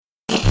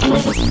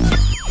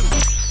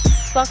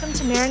Welcome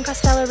to Marin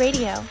Costello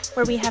Radio,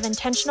 where we have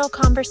intentional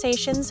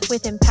conversations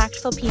with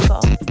impactful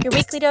people. Your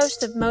weekly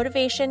dose of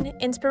motivation,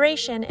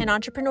 inspiration, and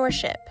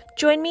entrepreneurship.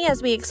 Join me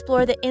as we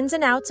explore the ins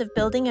and outs of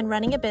building and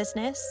running a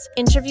business,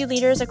 interview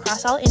leaders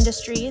across all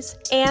industries,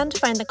 and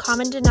find the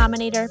common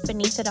denominator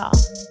beneath it all.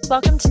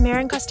 Welcome to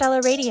Marin Costello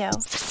Radio.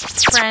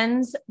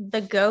 Friends,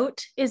 the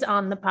GOAT is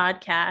on the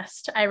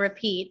podcast. I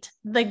repeat,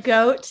 the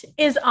GOAT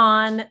is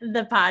on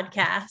the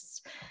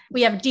podcast.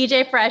 We have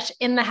DJ Fresh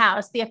in the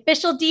house, the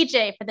official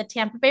DJ for the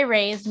Tampa Bay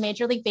Rays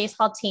Major League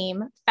Baseball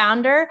team,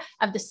 founder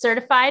of the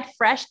Certified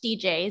Fresh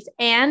DJs,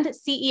 and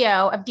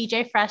CEO of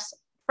DJ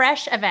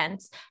Fresh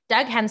Events.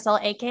 Doug Hensel,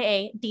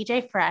 aka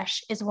DJ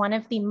Fresh, is one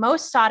of the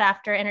most sought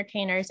after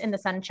entertainers in the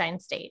Sunshine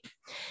State.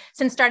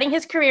 Since starting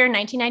his career in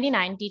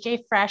 1999, DJ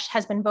Fresh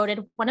has been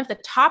voted one of the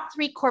top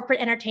 3 corporate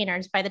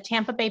entertainers by the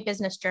Tampa Bay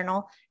Business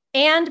Journal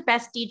and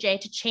best DJ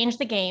to change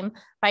the game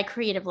by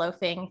creative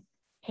loafing,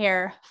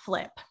 hair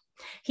flip.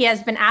 He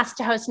has been asked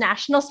to host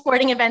national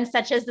sporting events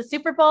such as the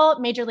Super Bowl,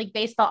 Major League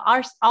Baseball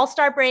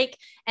All-Star Break,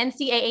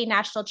 NCAA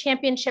National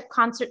Championship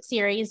Concert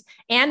Series,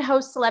 and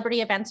host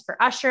celebrity events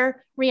for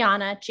Usher,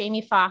 Rihanna,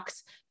 Jamie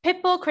Foxx,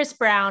 Pitbull, Chris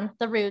Brown,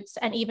 The Roots,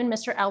 and even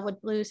Mr. Elwood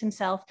Blues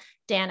himself,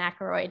 Dan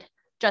Aykroyd,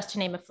 just to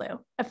name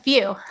a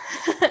few.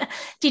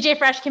 DJ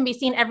Fresh can be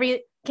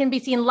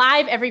seen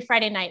live every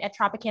Friday night at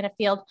Tropicana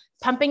Field,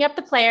 pumping up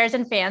the players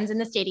and fans in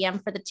the stadium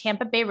for the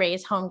Tampa Bay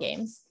Rays home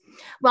games.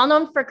 Well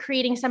known for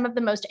creating some of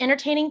the most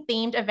entertaining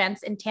themed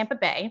events in Tampa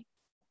Bay,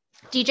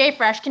 DJ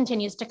Fresh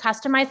continues to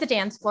customize the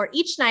dance floor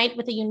each night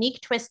with a unique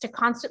twist to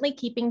constantly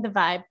keeping the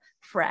vibe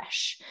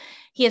fresh.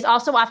 He is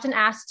also often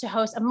asked to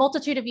host a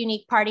multitude of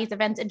unique parties,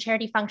 events, and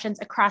charity functions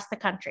across the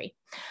country.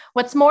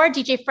 What's more,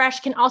 DJ Fresh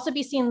can also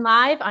be seen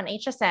live on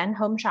HSN,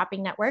 Home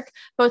Shopping Network,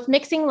 both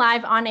mixing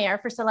live on air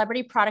for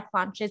celebrity product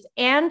launches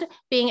and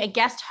being a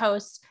guest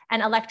host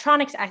and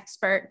electronics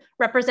expert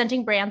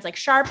representing brands like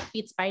Sharp,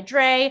 Beats by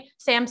Dre,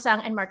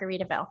 Samsung, and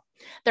Margaritaville.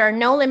 There are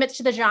no limits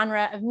to the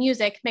genre of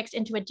music mixed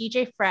into a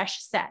DJ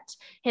Fresh set.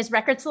 His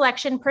record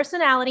selection,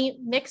 personality,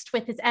 mixed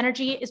with his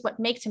energy is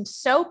what makes him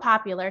so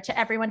popular to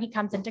everyone he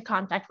comes into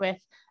contact with,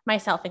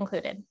 myself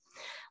included.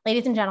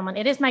 Ladies and gentlemen,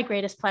 it is my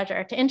greatest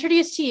pleasure to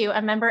introduce to you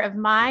a member of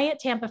my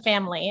Tampa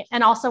family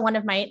and also one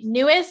of my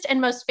newest and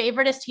most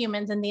favoritist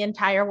humans in the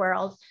entire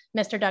world,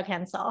 Mr. Doug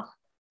Hensel.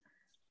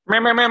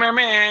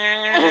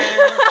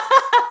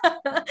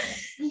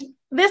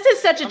 This is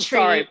such a treat.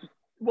 Sorry.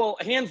 Well,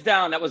 hands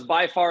down, that was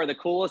by far the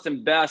coolest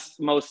and best,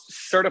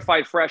 most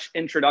certified fresh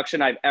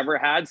introduction I've ever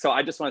had. So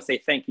I just want to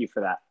say thank you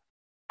for that.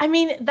 I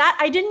mean, that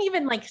I didn't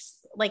even like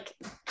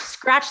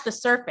scratch the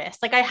surface.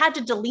 Like I had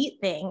to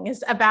delete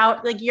things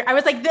about I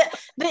was like,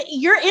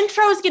 your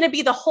intro is going to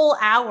be the whole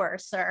hour,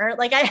 sir.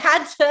 Like I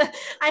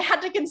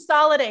had to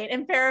consolidate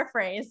and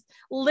paraphrase.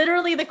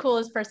 Literally the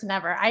coolest person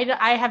ever.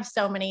 I have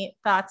so many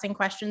thoughts and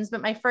questions,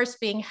 but my first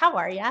being, how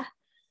are you?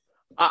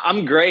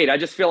 I'm great. I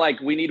just feel like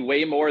we need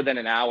way more than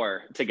an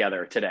hour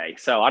together today.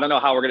 So I don't know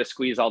how we're going to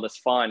squeeze all this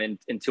fun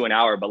into an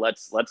hour, but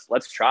let's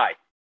try.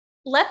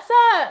 Let's,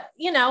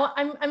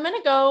 I'm going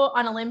to go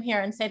on a limb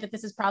here and say that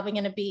this is probably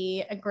going to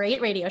be a great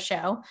radio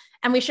show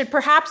and we should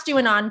perhaps do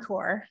an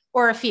encore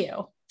or a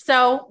few.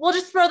 So we'll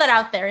just throw that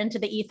out there into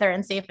the ether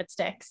and see if it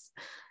sticks.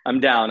 I'm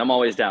down. I'm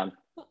always down.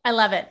 I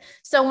love it.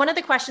 So one of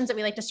the questions that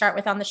we like to start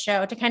with on the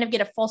show to kind of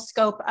get a full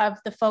scope of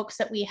the folks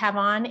that we have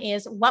on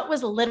is, what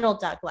was Little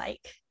Doug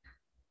like?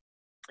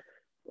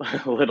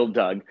 Little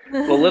Doug.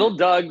 Well, Little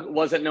Doug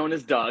wasn't known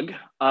as Doug.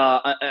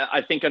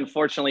 I think,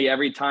 unfortunately,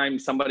 every time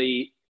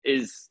somebody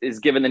is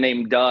given the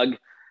name Doug,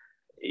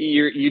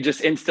 you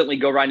just instantly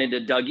go right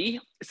into Dougie.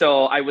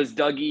 So I was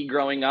Dougie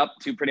growing up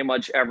to pretty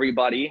much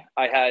everybody.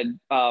 I had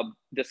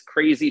this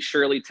crazy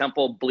Shirley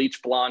Temple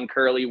bleach blonde,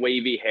 curly,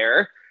 wavy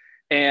hair.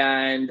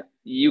 And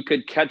you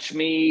could catch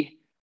me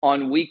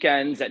on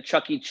weekends at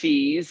Chuck E.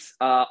 Cheese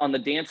on the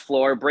dance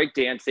floor,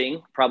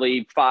 breakdancing,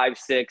 probably 5,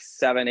 6,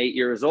 7, 8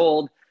 years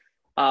old.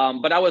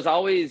 But I was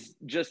always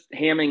just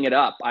hamming it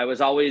up. I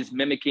was always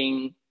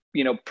mimicking,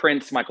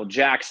 Prince, Michael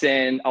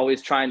Jackson,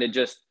 always trying to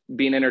just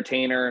be an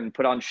entertainer and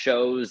put on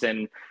shows.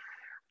 And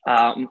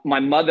my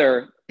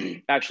mother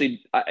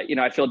actually,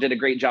 I feel did a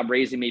great job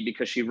raising me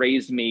because she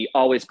raised me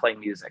always playing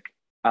music.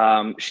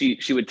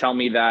 She would tell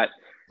me that,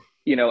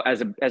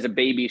 as a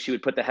baby, she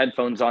would put the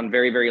headphones on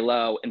very, very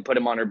low and put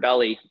them on her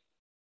belly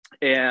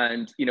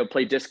and,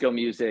 play disco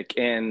music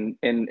and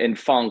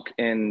funk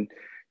and,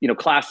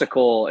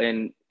 classical.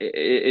 And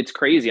it's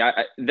crazy.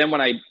 Then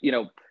when I,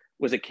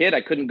 was a kid, I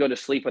couldn't go to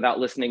sleep without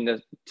listening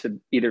to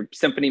either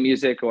symphony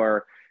music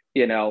or,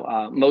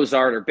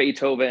 Mozart or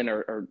Beethoven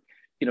or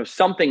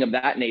something of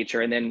that nature.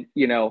 And then,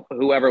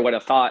 whoever would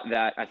have thought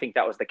that, I think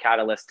that was the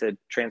catalyst to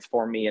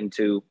transform me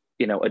into,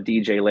 a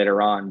DJ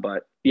later on.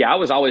 But yeah, I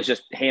was always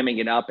just hamming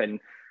it up and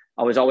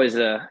I was always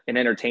an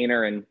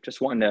entertainer and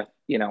just wanting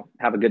to,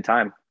 have a good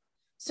time.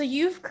 So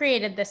you've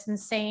created this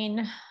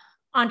insane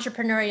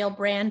entrepreneurial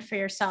brand for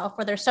yourself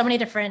where there's so many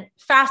different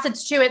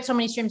facets to it, so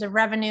many streams of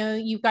revenue.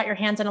 You've got your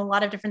hands on a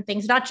lot of different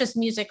things, not just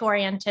music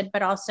oriented,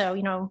 but also,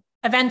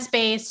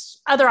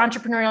 events-based, other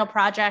entrepreneurial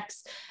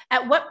projects.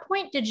 At what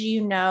point did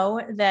you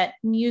know that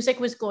music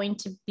was going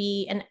to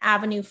be an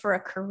avenue for a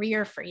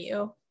career for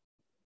you?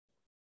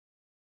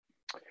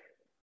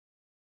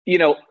 You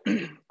know,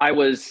 I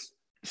was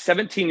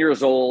 17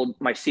 years old,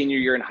 my senior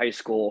year in high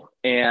school,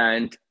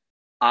 and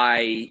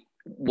I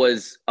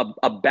was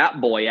a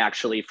bat boy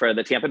actually for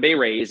the Tampa Bay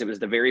Rays. It was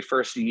the very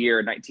first year,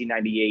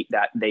 1998,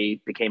 that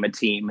they became a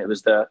team. It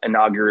was the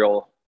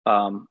inaugural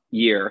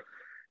year.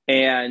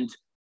 And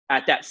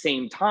at that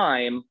same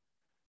time,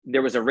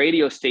 there was a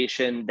radio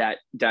station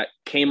that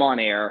came on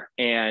air,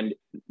 and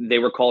they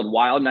were called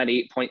Wild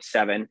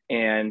 98.7.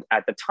 And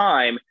at the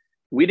time,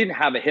 we didn't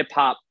have a hip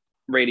hop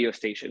radio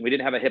station. We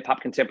didn't have a hip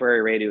hop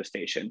contemporary radio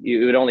station.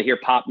 You would only hear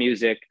pop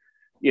music,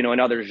 you know, and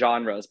other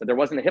genres, but there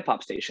wasn't a hip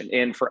hop station.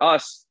 And for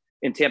us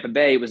in Tampa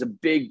Bay, it was a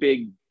big,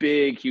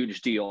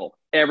 huge deal.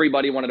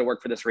 Everybody wanted to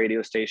work for this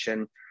radio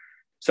station.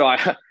 So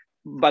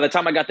by the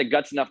time I got the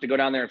guts enough to go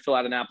down there and fill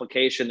out an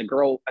application, the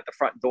girl at the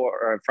front door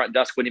or front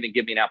desk wouldn't even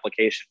give me an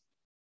application.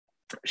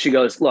 She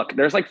goes, look,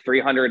 there's like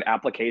 300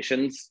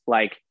 applications.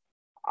 Like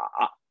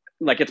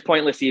it's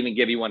pointless to even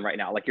give you one right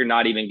now. Like they're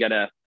not even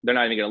gonna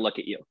look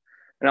at you.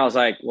 And I was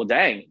like, well,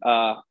 dang,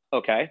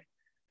 okay.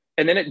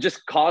 And then it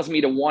just caused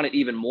me to want it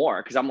even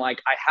more, because I'm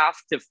like, I have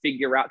to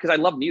figure out, because I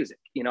love music.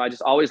 You know, I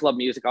just always love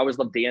music. I always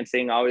love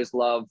dancing. I always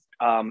love,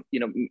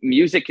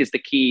 music is the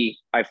key,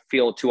 I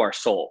feel, to our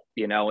soul.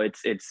 You know,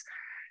 it's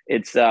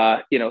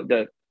the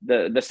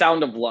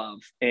sound of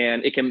love,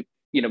 and it can,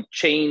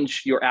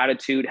 change your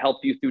attitude, help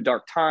you through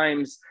dark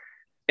times.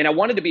 And I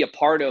wanted to be a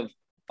part of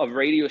a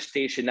radio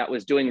station that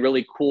was doing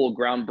really cool,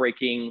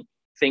 groundbreaking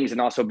things, and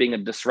also being a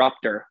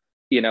disruptor,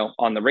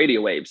 on the radio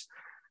waves.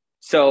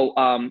 So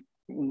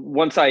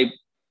once I,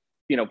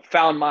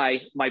 found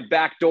my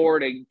back door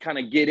to kind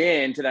of get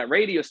into that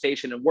radio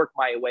station and work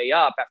my way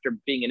up after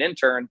being an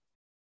intern.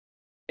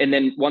 And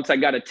then once I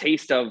got a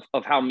taste of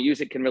how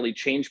music can really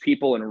change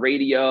people and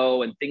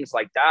radio and things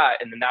like that.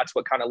 And then that's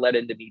what kind of led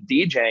into me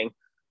DJing.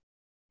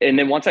 And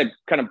then once I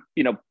kind of,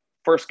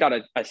 first got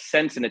a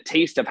sense and a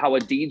taste of how a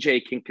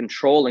DJ can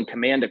control and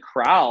command a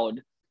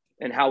crowd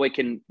and how it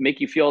can make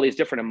you feel all these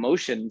different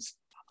emotions,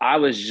 I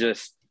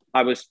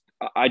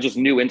just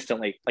knew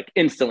instantly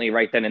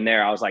right then and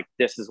there. I was like,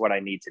 this is what I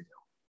need to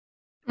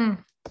do.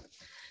 Mm.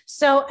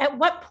 So at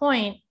what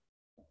point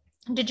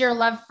did your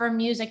love for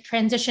music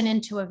transition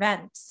into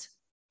events?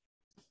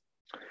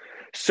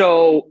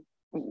 So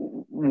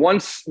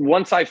once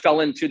I fell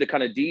into the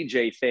kind of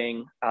DJ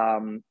thing,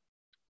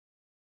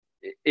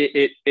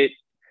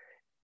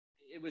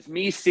 it was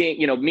me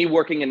seeing, me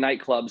working in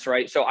nightclubs,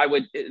 right? So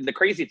the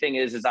crazy thing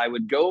is I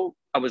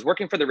was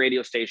working for the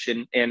radio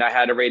station, and I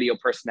had a radio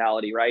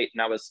personality, right?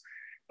 And I was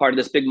part of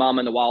this Big Mama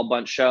and the Wild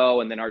Bunch show.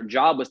 And then our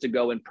job was to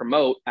go and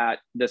promote at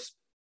this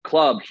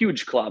club,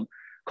 huge club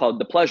called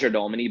the Pleasure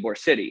Dome in Ybor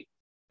City.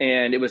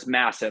 And it was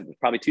massive,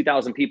 probably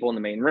 2,000 people in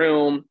the main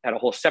room, had a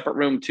whole separate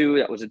room too.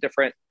 That was a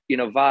different,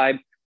 vibe.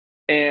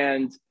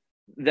 And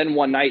then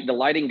one night the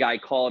lighting guy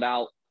called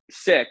out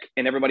sick,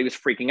 and everybody was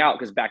freaking out,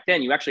 because back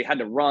then you actually had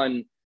to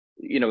run,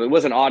 it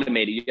wasn't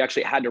automated. You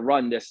actually had to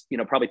run this,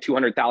 probably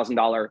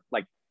 $200,000,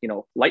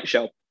 light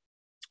show.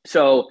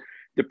 So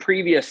the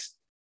previous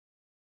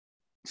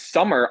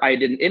summer, I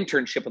did an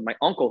internship with my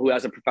uncle, who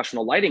has a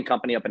professional lighting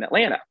company up in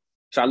Atlanta.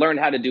 So I learned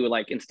how to do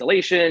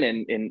installation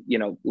and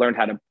learned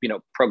how to,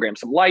 program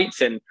some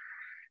lights. And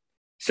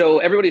so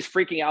everybody's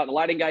freaking out. The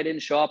lighting guy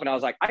didn't show up, and I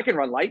was like, I can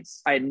run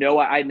lights. I'd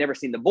never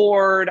seen the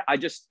board. I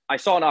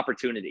saw an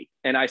opportunity,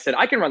 and I said,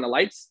 I can run the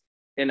lights.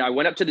 And I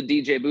went up to the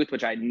DJ booth,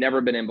 which I'd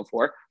never been in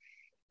before.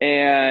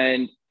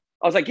 And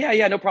I was like,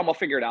 yeah, no problem. I'll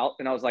figure it out.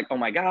 And I was like, oh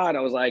my God. I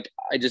was like,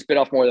 I just bit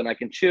off more than I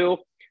can chew.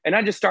 And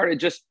I just started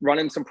just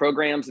running some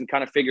programs and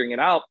kind of figuring it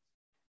out.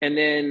 And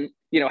then,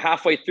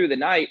 halfway through the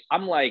night,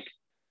 I'm like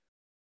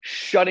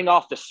shutting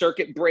off the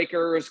circuit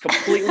breakers,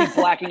 completely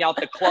blacking out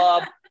the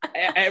club.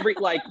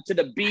 To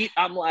the beat,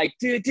 I'm like,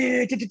 the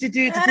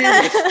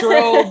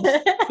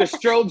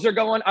strobes are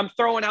going. I'm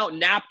throwing out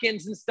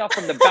napkins and stuff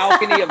from the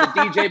balcony of the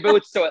DJ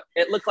booth. So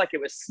it looked like it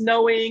was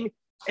snowing,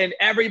 and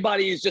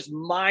everybody's just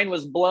mind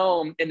was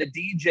blown. And the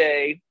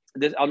DJ,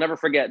 I'll never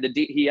forget,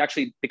 he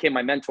actually became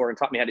my mentor and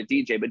taught me how to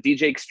DJ, but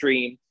DJ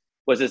Extreme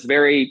was this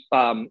very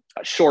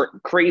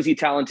short, crazy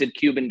talented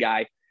Cuban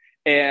guy.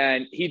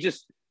 And he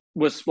just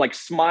was like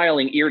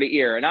smiling ear to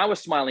ear. And I was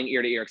smiling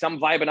ear to ear, because I'm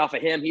vibing off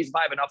of him. He's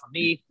vibing off of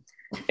me.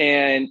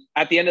 And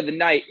at the end of the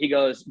night, he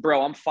goes,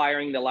 bro, I'm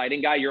firing the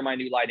lighting guy. You're my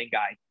new lighting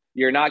guy.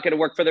 You're not going to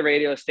work for the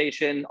radio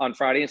station on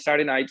Friday and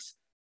Saturday nights.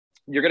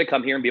 You're going to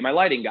come here and be my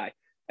lighting guy.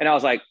 And I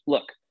was like,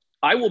 look,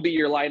 I will be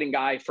your lighting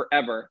guy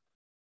forever.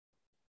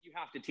 You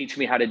have to teach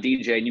me how to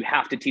DJ, and you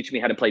have to teach me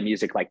how to play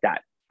music like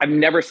that. I've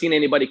never seen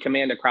anybody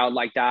command a crowd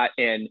like that.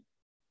 And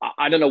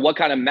I don't know what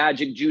kind of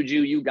magic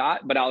juju you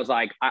got, but I was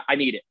like, I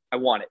need it. I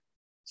want it.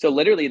 So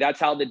literally that's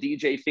how the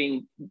DJ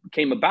thing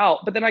came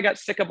about. But then I got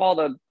sick of all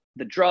the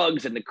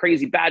drugs and the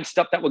crazy bad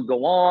stuff that would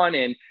go on.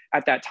 And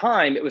at that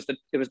time, it was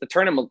the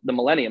turn of the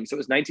millennium. So it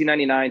was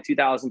 1999,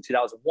 2000,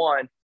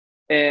 2001.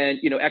 and,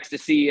 you know,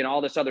 ecstasy and all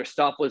this other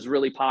stuff was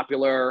really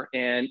popular.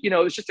 And, you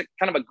know, it was just a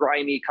kind of a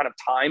grimy kind of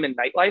time in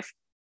nightlife.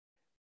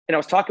 And I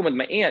was talking with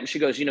my aunt, and she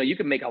goes, you know, you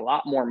can make a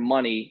lot more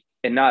money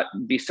and not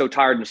be so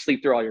tired and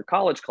sleep through all your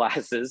college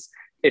classes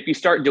if you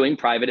start doing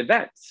private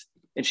events.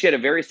 And she had a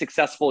very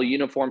successful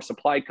uniform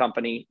supply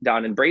company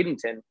down in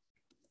Bradenton.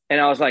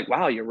 And I was like,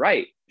 wow, you're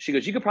right. She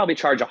goes, you could probably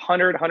charge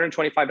 $100,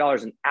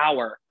 $125 an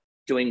hour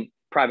doing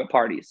private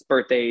parties,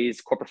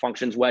 birthdays, corporate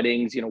functions,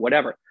 weddings, you know,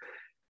 whatever.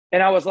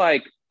 And I was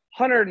like,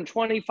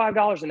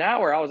 $125 an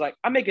hour. I was like,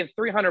 I'm making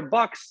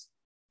 $300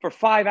 for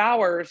 5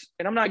 hours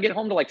and I'm not getting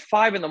home till like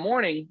 5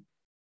 a.m.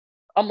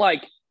 I'm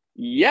like,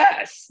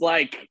 yes.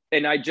 Like,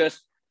 and I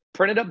just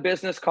printed up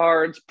business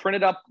cards,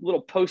 printed up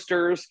little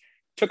posters,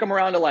 took them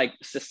around to like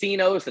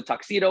Cecinos, the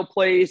tuxedo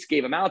place,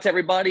 gave them out to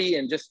everybody,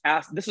 and just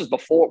asked. This was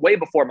way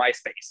before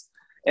MySpace.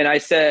 And I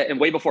said, and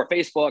way before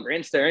Facebook or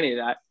Insta or any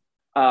of that.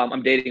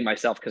 I'm dating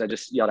myself because I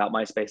just yelled out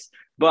MySpace.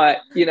 But,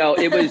 you know,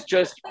 it was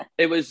just,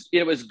 it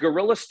was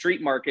guerrilla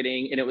street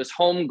marketing, and it was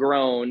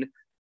homegrown,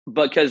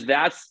 because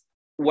that's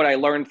what I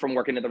learned from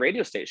working at the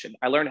radio station.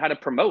 I learned how to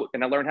promote,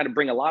 and I learned how to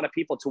bring a lot of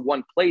people to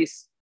one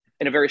place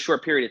in a very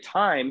short period of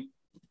time.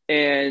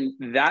 And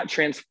that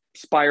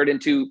transpired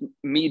into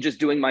me just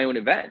doing my own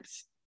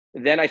events.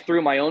 Then I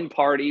threw my own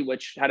party,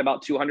 which had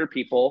about 200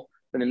 people.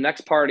 Then the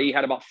next party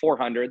had about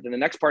 400. Then the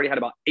next party had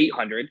about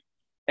 800.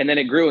 And then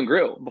it grew and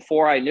grew.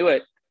 Before I knew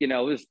it, you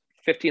know, it was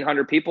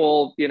 1,500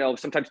 people, you know,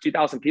 sometimes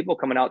 2,000 people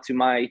coming out to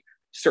my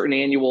certain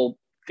annual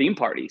theme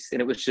parties.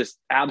 And it was just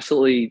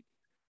absolutely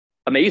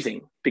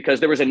amazing, because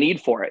there was a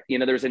need for it. You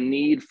know, there's a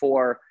need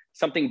for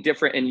something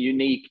different and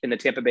unique in the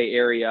Tampa Bay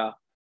area,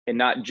 and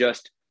not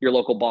just your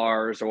local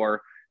bars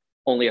or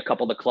only a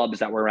couple of the clubs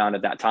that were around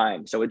at that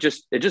time. So it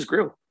just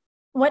grew.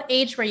 What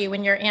age were you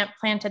when your aunt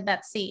planted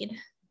that seed?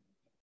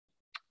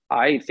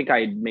 I think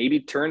I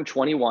maybe turned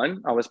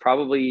 21. I was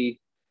probably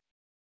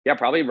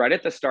right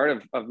at the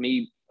start of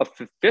me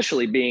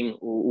officially being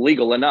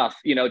legal enough,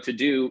 you know, to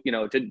do, you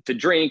know, to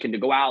drink and to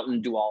go out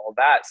and do all of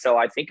that. So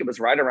I think it was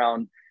right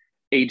around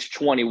age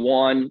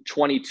 21,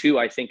 22,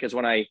 I think, is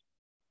when I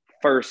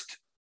first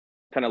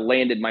kind of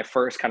landed my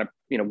first kind of,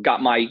 you know,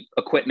 got my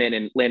equipment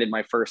and landed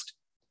my first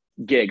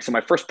gig. So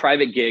my first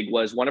private gig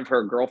was one of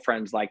her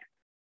girlfriend's like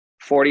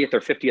 40th or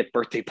 50th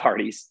birthday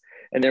parties.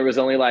 And there was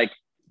only like,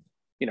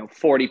 you know,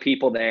 40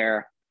 people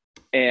there.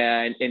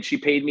 And she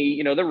paid me,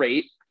 you know, the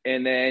rate.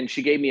 And then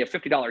she gave me a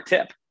 $50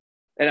 tip.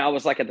 And I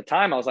was like, at the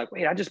time, I was like,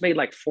 wait, I just made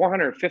like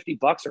 $450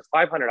 or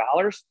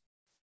 $500.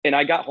 And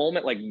I got home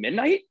at like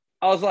midnight.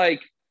 I was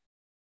like,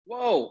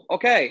 whoa,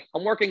 okay,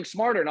 I'm working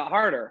smarter, not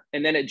harder.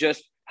 And then it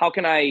just, how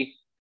can I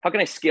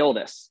scale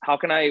this? How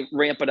can I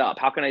ramp it up?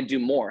 How can I do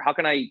more? How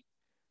can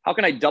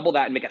I double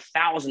that and make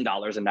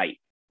 $1,000 a night?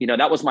 You know,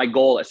 that was my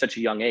goal at such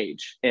a young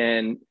age.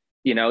 And,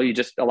 you know, you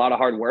just, a lot of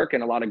hard work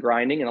and a lot of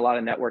grinding and a lot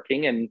of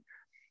networking,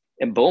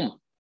 and boom.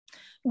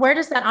 Where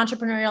does that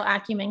entrepreneurial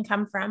acumen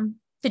come from?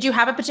 Did you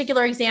have a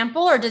particular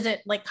example, or does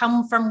it like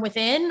come from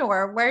within,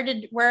 or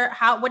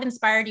what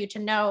inspired you to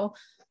know,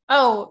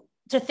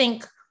 to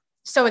think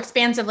so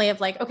expansively of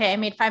like, okay, I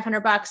made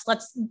 $500,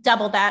 let's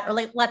double that, or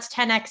like, let's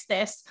 10X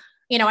this,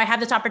 you know, I have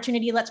this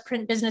opportunity, let's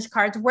print business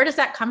cards. Where does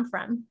that come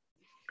from?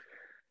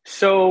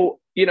 So,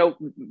 you know,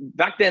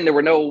 back then there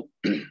were no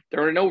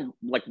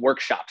like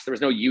workshops. There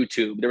was no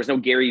YouTube. There was no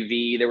Gary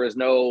Vee. There was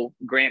no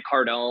Grant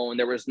Cardone.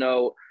 There was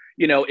no,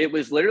 you know, it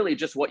was literally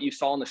just what you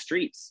saw on the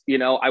streets. You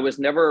know, I was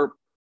never,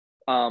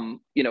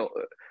 you know,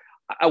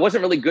 I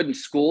wasn't really good in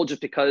school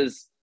just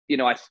because, you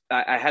know,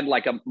 I had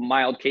like a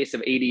mild case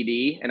of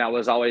ADD, and I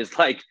was always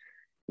like,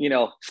 you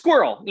know,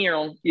 squirrel,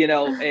 you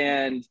know,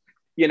 and,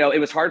 you know, it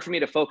was hard for me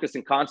to focus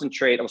and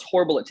concentrate. I was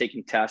horrible at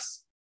taking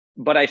tests.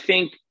 But I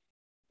think,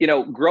 you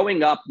know,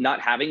 growing up,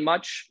 not having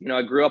much, you know,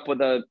 I grew up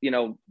with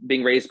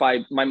being raised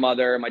by my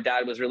mother. My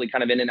dad was really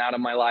kind of in and out of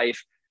my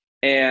life.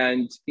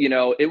 And, you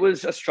know, it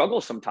was a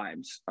struggle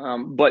sometimes,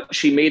 but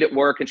she made it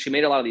work, and she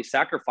made a lot of these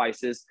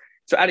sacrifices.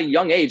 So at a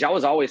young age, I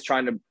was always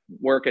trying to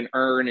work and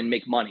earn and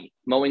make money,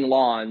 mowing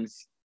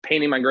lawns,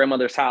 painting my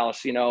grandmother's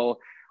house. You know,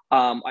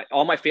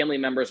 all my family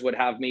members would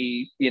have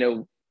me, you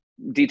know,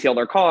 detail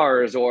their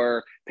cars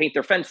or paint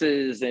their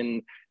fences.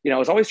 And, you know, I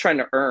was always trying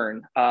to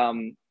earn.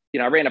 You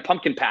know, I ran a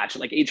pumpkin patch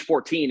at like age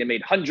 14 and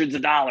made hundreds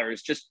of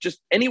dollars, just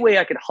any way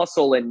I could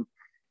hustle and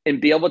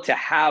be able to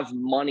have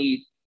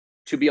money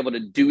to be able to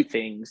do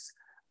things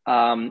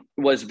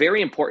was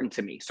very important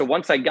to me. So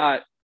once I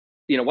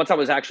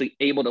was actually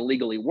able to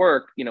legally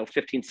work, you know,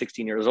 15,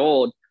 16 years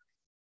old,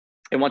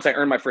 and once I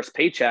earned my first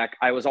paycheck,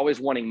 I was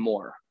always wanting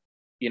more,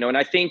 you know. And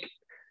I think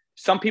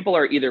some people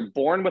are either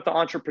born with the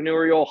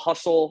entrepreneurial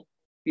hustle,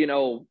 you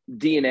know,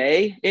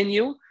 DNA in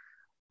you,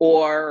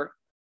 or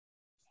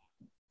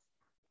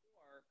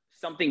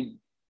something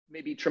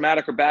maybe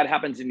traumatic or bad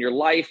happens in your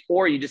life,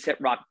 or you just hit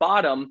rock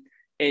bottom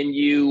and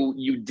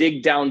you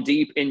dig down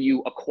deep and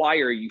you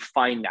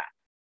find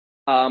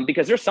that.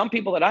 Because there's some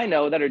people that I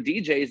know that are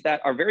DJs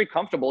that are very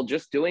comfortable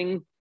just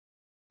doing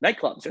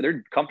nightclubs, or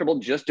they're comfortable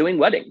just doing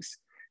weddings,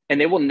 and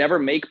they will never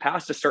make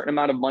past a certain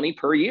amount of money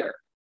per year.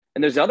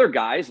 And there's other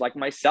guys like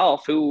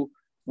myself who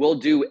will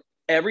do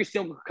every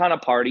single kind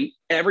of party,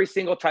 every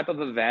single type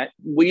of event.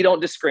 We don't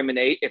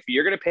discriminate. If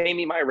you're going to pay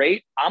me my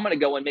rate, I'm going to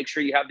go and make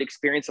sure you have the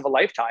experience of a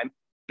lifetime,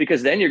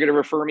 because then you're going to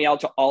refer me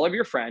out to all of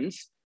your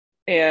friends.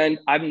 And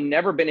I've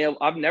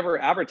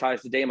never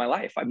advertised a day in my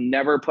life. I've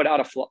never put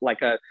out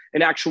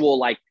an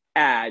actual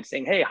ad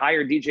saying, hey,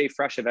 hire DJ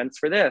Fresh events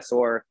for this,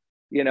 or,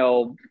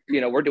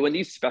 we're doing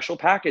these special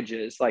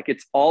packages. Like,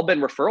 it's all been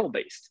referral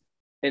based.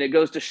 And it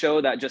goes to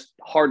show that just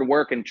hard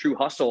work and true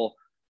hustle,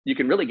 you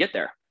can really get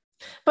there.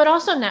 But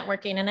also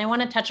networking. And I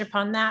want to touch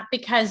upon that,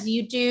 because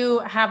you do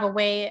have a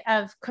way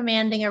of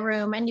commanding a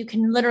room, and you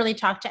can literally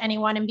talk to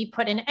anyone and be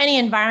put in any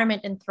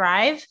environment and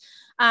thrive.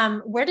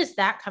 Where does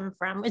that come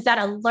from? Is that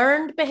a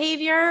learned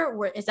behavior?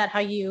 Or is that how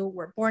you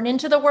were born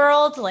into the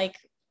world? Like,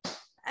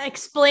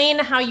 explain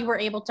how you were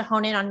able to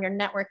hone in on your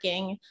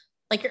networking,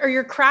 or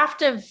your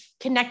craft of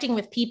connecting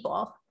with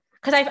people.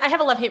 Because I have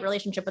a love-hate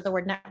relationship with the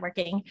word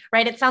networking,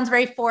 right? It sounds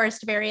very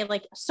forced, very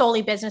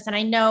solely business. And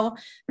I know,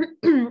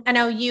 I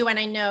know you, and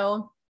I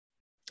know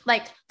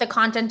the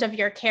content of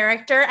your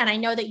character. And I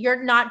know that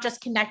you're not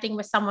just connecting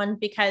with someone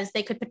because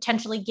they could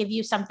potentially give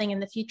you something in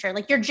the future.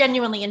 You're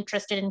genuinely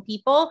interested in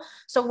people.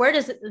 So where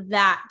does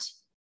that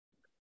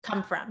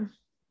come from?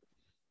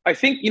 I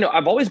think,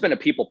 I've always been a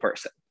people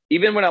person.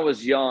 Even when I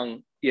was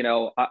young,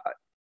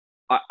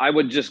 I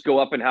would just go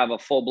up and have a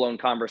full-blown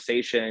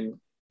conversation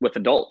with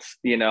adults,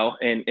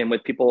 and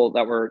with people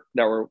that were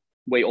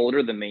way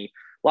older than me.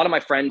 A lot of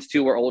my friends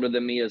too were older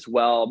than me as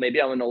well.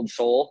 Maybe I'm an old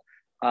soul.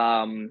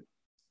 But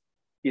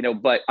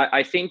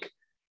I think,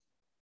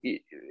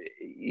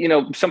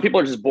 some people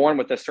are just born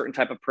with a certain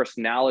type of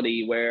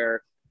personality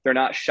where they're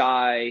not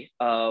shy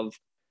of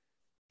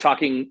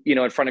talking,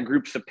 in front of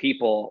groups of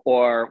people,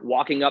 or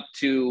walking up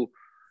to,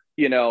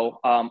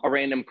 a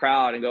random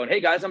crowd and going,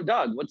 hey guys, I'm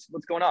Doug. What's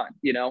going on?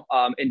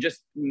 And just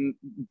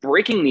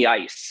breaking the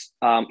ice.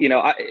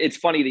 It's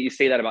funny that you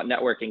say that about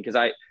networking, because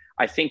I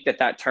think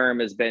that term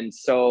has been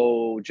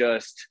so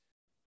just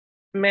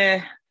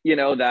meh,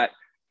 that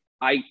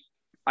I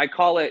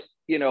call it,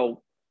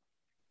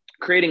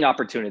 creating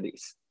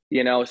opportunities,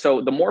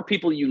 so the more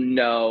people,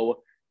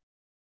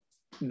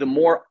 the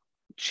more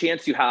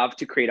chance you have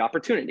to create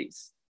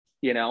opportunities.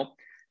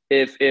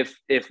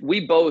 If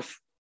we both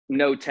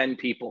know 10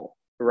 people,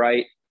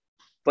 right?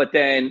 But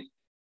then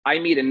I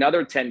meet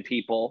another 10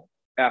 people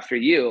after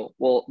you,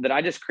 well, then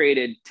I just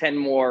created 10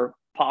 more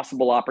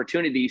possible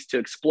opportunities to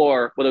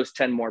explore with those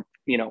 10 more,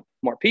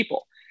 more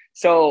people.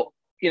 So,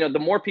 the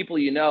more people,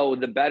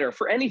 the better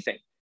for anything,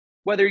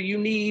 whether you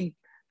need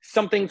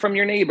something from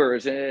your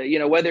neighbors,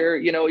 whether,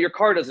 your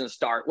car doesn't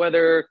start,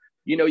 whether,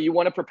 you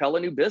want to propel a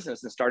new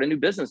business and start a new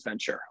business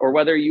venture, or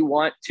whether you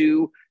want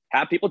to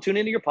have people tune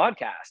into your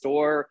podcast,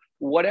 or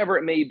whatever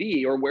it may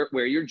be, or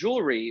wear your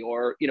jewelry,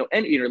 or,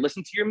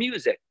 listen to your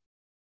music.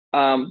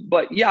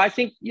 But yeah, I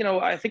think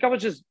I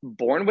was just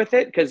born with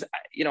it, because,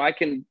 I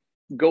can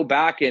go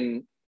back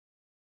and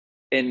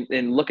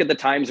look at the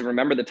times and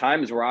remember the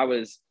times where I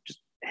was just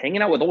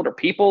hanging out with older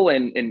people.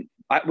 And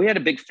we had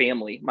a big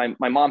family.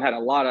 My mom had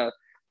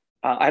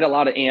I had a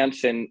lot of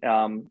aunts, and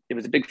it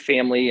was a big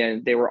family,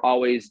 and they were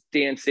always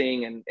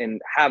dancing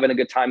and having a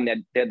good time.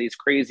 They had these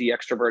crazy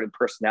extroverted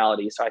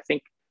personalities. So I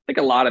think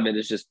a lot of it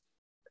is just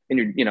in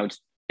your, it's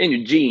in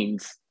your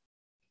genes.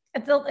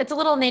 It's a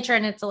little nature,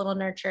 and it's a little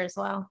nurture as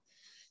well.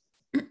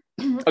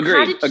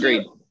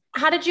 Agreed.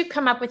 How did you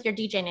come up with your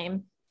DJ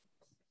name?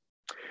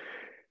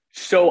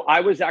 So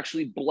I was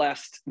actually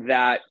blessed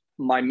that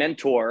my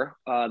mentor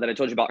that I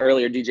told you about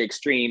earlier, DJ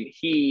Extreme,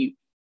 he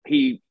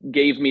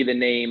gave me the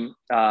name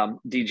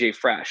DJ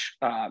Fresh.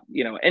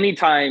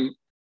 Anytime,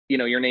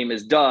 your name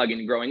is Doug,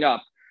 and growing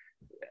up,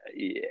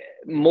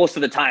 most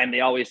of the time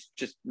they always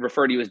just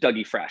refer to you as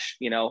Dougie Fresh.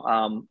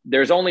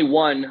 There's only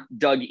one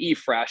Doug E.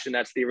 Fresh, and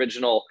that's the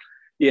original,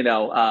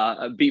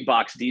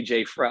 beatbox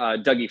DJ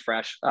Dougie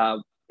Fresh.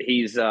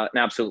 He's an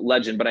absolute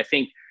legend, but I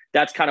think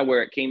that's kind of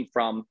where it came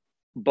from.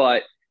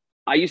 But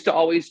I used to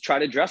always try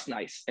to dress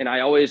nice, and I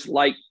always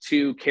like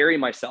to carry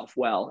myself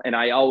well. And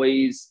I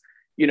always,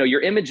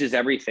 your image is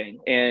everything.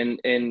 And,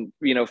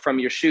 from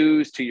your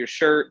shoes to your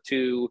shirt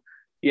to,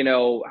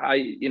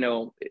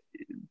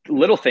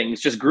 little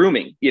things, just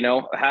grooming,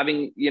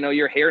 having,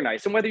 your hair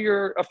nice. And whether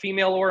you're a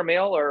female or a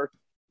male or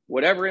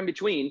whatever in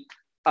between,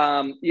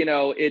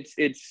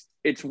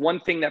 it's one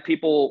thing that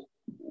people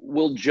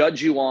will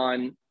judge you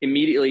on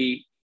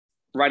immediately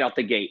right out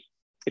the gate.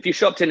 If you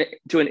show up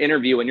to an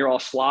interview and you're all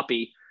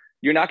sloppy,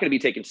 you're not going to be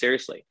taken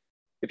seriously.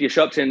 If you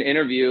show up to an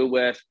interview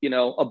with,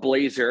 a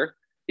blazer,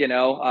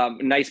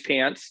 nice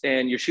pants,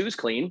 and your shoes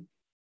clean,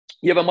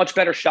 you have a much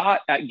better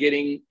shot at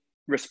getting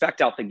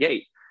respect out the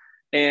gate.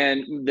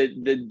 And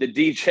the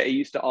DJ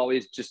used to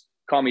always just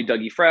call me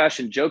Dougie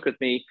Fresh and joke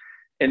with me.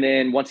 And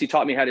then once he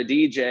taught me how to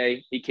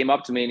DJ, he came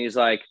up to me and he's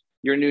like,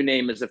 your new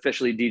name is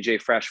officially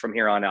DJ Fresh from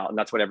here on out. And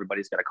that's what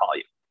everybody's going to call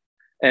you.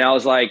 And I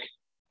was like,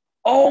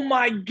 oh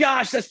my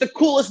gosh, that's the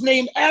coolest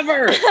name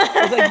ever.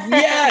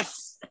 I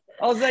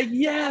was like,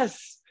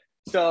 yes.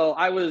 So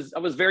I was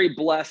very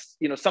blessed.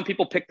 You know, some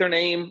people pick their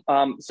name.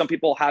 Some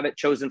people have it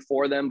chosen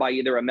for them by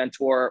either a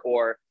mentor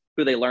or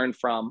who they learned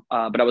from.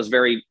 But I was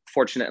very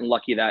fortunate and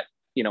lucky that,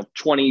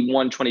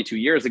 21, 22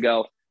 years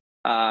ago,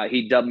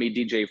 he dubbed me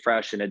DJ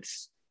Fresh, and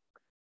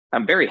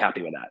I'm very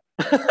happy with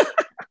that.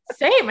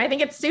 Same. I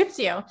think it suits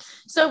you.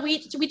 So we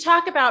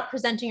talk about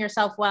presenting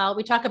yourself well.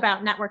 We talk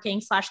about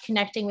networking /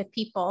 connecting with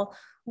people.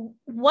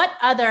 What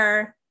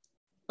other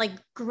like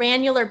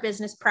granular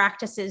business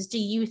practices do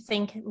you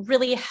think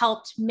really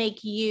helped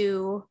make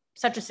you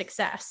such a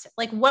success?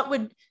 Like, what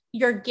would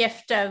your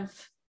gift of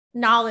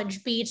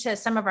knowledge be to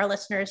some of our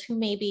listeners who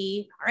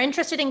maybe are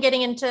interested in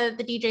getting into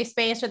the DJ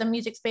space or the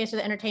music space or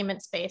the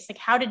entertainment space? Like,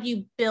 how did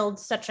you build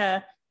such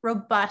a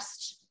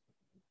robust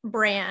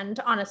brand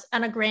on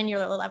a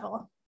granular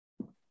level?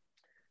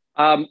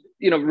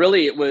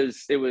 Really it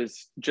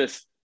was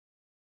just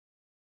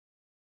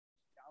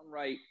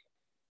downright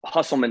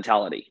hustle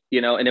mentality,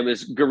 and it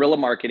was guerrilla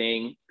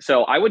marketing.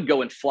 So I would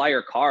go and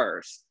flyer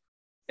cars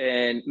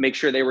and make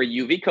sure they were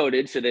UV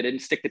coated so they didn't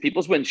stick to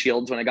people's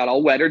windshields when it got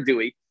all wet or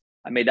dewy.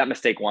 I made that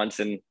mistake once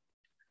and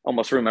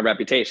almost ruined my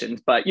reputation,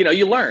 but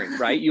you learn,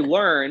 right? You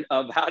learn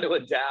of how to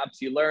adapt.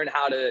 You learn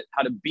how to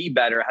be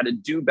better, how to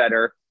do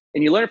better.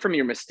 And you learn from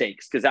your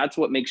mistakes, because that's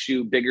what makes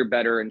you bigger,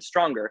 better, and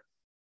stronger.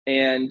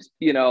 And,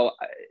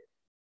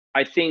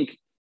 I think,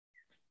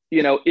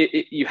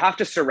 you have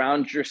to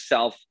surround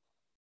yourself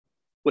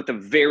with a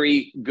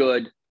very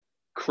good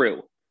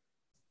crew,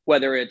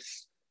 whether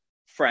it's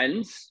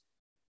friends,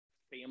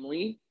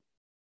 family,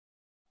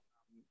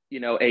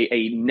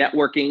 a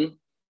networking,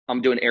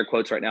 I'm doing air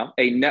quotes right now,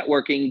 a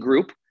networking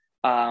group,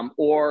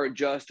 or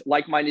just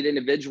like-minded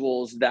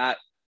individuals that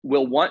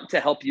will want to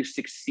help you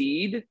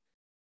succeed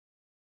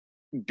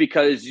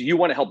because you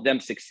want to help them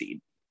succeed.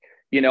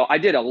 I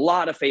did a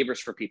lot of favors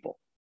for people,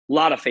 a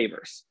lot of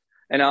favors.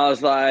 And I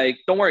was like,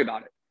 don't worry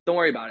about it. Don't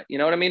worry about it. You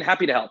know what I mean?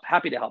 Happy to help,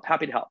 happy to help,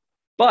 happy to help.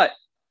 But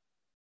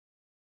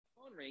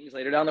phone rings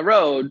later down the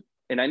road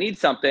and I need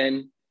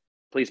something,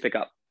 please pick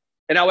up.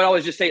 And I would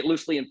always just say it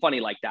loosely and funny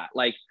like that.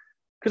 Like,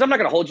 because I'm not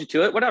going to hold you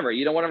to it, whatever.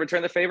 You don't want to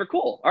return the favor?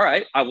 Cool. All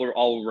right.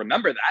 I'll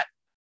remember that.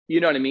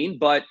 You know what I mean?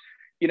 But,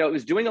 it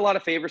was doing a lot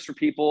of favors for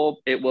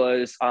people. It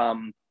was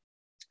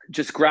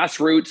just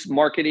grassroots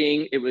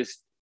marketing. It was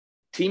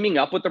teaming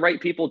up with the right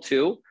people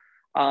too,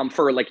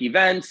 for like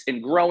events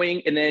and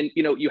growing. And then,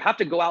 you have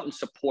to go out and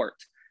support.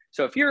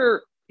 So if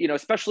you're,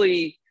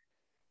 especially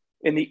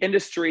in the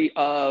industry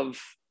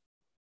of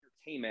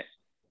entertainment,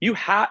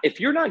 if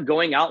you're not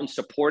going out and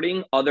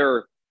supporting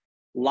other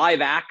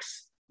live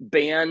acts,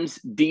 bands,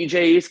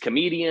 DJs,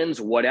 comedians,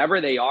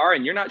 whatever they are,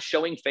 and you're not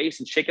showing face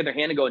and shaking their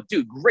hand and going,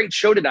 dude, great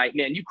show tonight,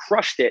 man, you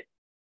crushed it,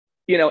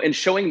 and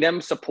showing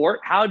them support,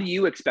 how do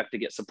you expect to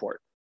get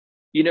support?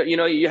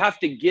 You have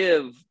to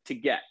give to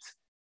get.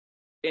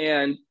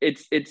 And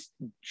it's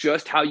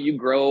just how you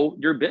grow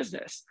your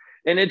business.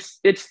 And it's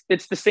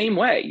the same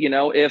way,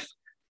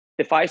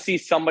 if I see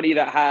somebody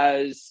that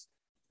has,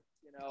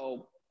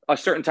 a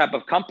certain type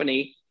of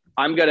company,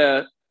 I'm going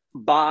to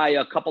buy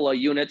a couple of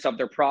units of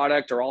their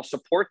product, or I'll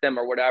support them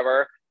or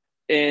whatever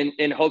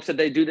in hopes that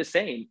they do the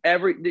same.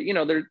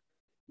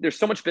 There's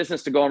so much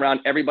business to go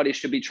around. Everybody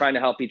should be trying to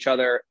help each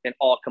other and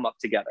all come up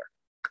together.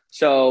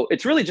 So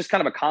it's really just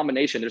kind of a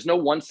combination. There's no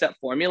one set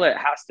formula. It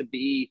has to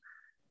be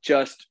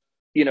just,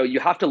 you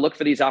have to look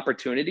for these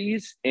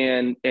opportunities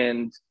and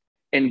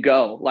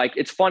go. Like,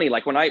 it's funny.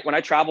 Like when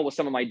I travel with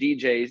some of my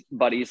DJ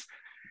buddies,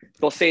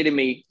 they'll say to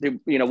me,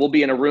 we'll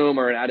be in a room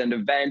or at an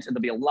event, and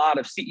there'll be a lot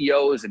of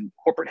CEOs and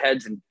corporate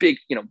heads and big,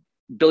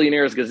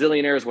 billionaires,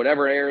 gazillionaires,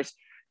 whatever heirs.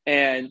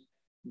 And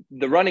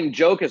the running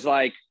joke is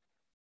like,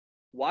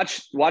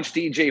 watch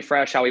DJ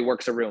Fresh, how he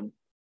works a room.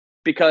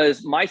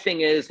 Because my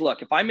thing is,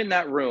 look, if I'm in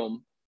that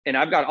room and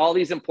I've got all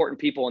these important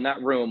people in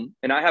that room,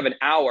 and I have an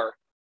hour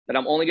that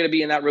I'm only going to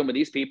be in that room with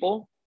these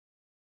people,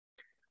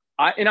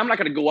 I'm not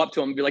going to go up to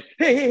them and be like,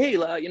 hey,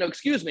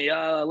 excuse me,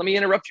 let me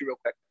interrupt you real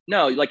quick.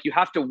 No, like, you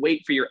have to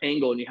wait for your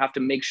angle, and you have to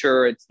make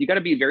sure you got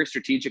to be very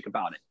strategic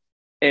about it.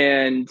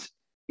 And,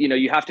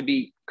 you have to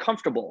be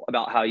comfortable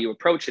about how you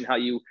approach and how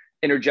you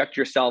interject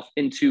yourself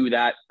into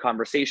that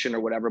conversation or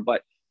whatever.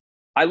 But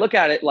I look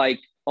at it like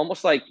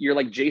almost like you're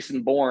like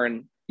Jason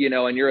Bourne,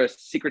 and you're a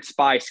secret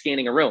spy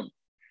scanning a room.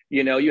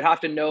 You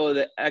have to know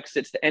the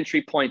exits, the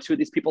entry points, who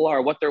these people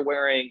are, what they're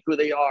wearing, who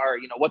they are,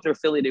 what they're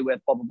affiliated with,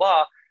 blah, blah,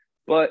 blah.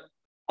 But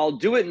I'll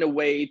do it in a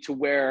way to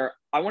where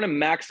I want to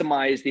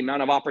maximize the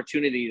amount of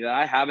opportunity that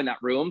I have in that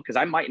room, because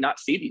I might not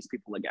see these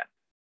people again,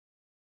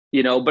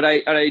 but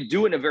I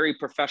do it in a very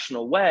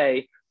professional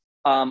way.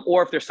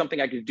 Or if there's something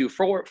I could do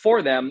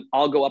for them,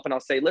 I'll go up and I'll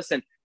say,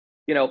 listen,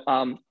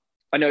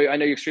 I know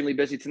you're extremely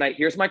busy tonight.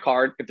 Here's my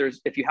card.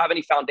 If you have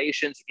any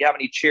foundations, if you have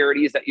any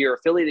charities that you're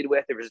affiliated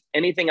with, if there's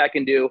anything I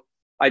can do,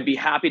 I'd be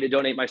happy to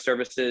donate my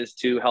services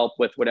to help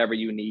with whatever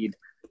you need,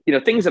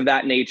 things of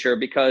that nature,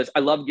 because I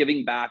love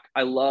giving back.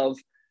 I love,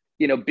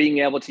 being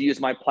able to use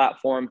my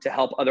platform to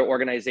help other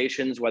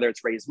organizations, whether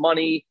it's raise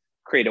money,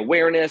 create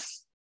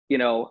awareness,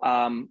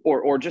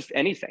 or just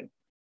anything.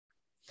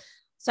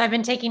 So I've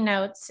been taking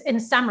notes. In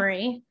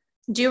summary,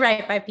 Do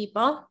right by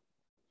people,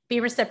 be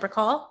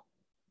reciprocal,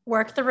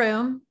 work the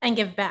room, and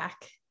give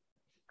back.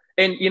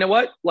 And you know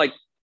what? Like,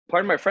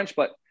 pardon my French,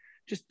 but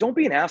just don't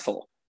be an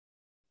asshole.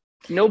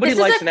 Nobody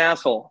likes an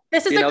asshole.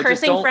 This is a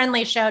cursing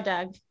friendly show,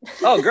 Doug.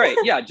 Oh, great.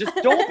 Yeah. Just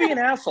don't be an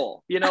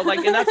asshole, like,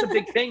 and that's a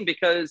big thing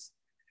because,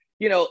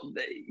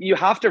 you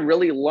have to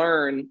really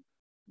learn,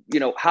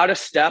 how to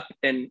step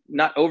and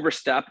not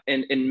overstep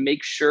and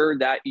make sure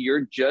that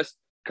you're just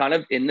kind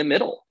of in the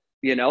middle,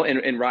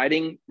 and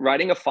riding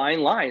a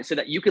fine line so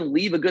that you can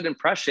leave a good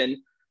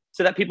impression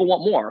so that people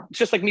want more. It's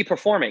just like me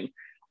performing.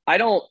 I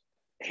don't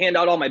hand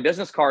out all my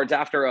business cards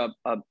after a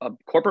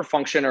corporate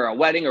function or a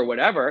wedding or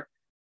whatever.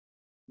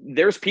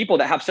 There's people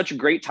that have such a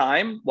great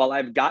time while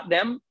I've got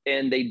them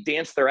and they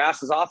dance their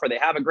asses off or they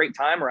have a great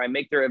time or I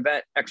make their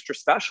event extra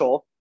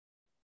special.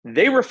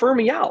 They refer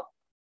me out.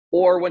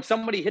 Or when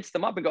somebody hits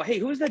them up and go, hey,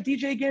 who's that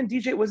DJ again?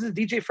 DJ, was this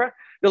DJ friend?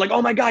 They're like,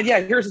 oh my God, yeah,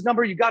 here's his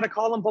number. You got to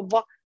call him, blah, blah,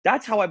 blah.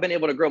 That's how I've been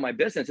able to grow my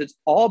business. It's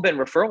all been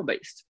referral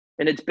based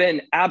and it's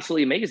been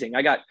absolutely amazing.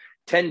 I got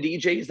 10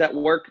 DJs that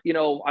work, I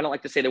don't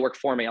like to say they work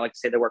for me. I like to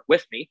say they work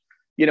with me,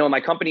 in my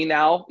company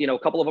now, a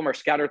couple of them are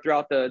scattered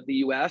throughout the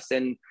US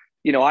and,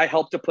 I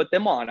help to put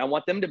them on. I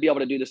want them to be able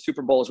to do the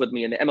Super Bowls with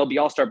me and the MLB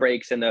All-Star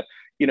breaks and the,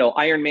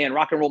 Ironman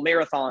rock and roll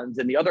marathons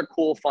and the other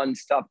cool, fun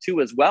stuff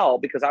too, as well,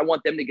 because I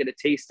want them to get a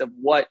taste of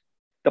what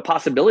the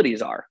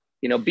possibilities are,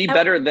 be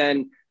better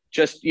than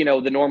just,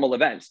 the normal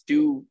events,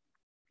 do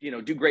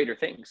greater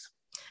things.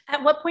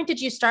 At what point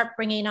did you start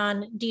bringing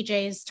on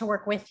DJs to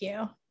work with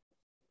you?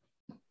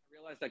 I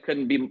realized I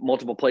couldn't be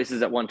multiple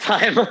places at one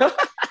time.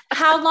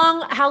 How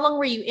long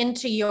were you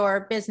into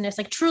your business,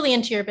 like truly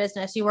into your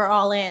business? You were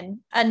all in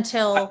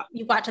until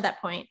you got to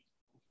that point.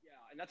 Yeah.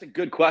 And that's a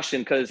good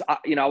question. Cause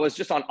I was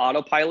just on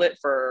autopilot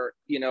for,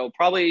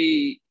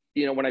 probably,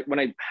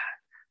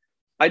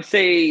 I'd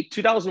say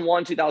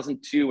 2001,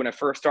 2002, when I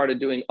first started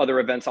doing other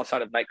events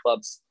outside of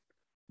nightclubs.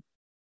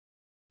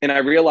 And I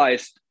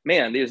realized,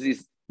 man, there's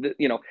these,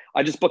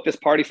 I just booked this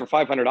party for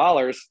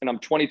 $500 and I'm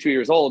 22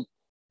 years old.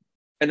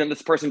 And then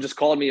this person just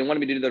called me and wanted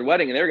me to do their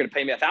wedding and they were going to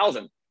pay me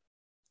 $1,000.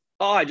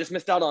 Oh, I just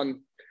missed out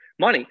on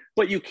money.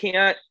 But you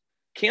can't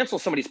cancel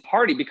somebody's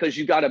party because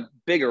you got a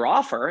bigger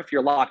offer if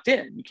you're locked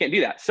in. You can't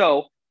do that.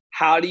 So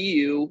how do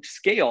you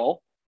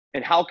scale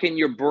and how can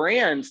your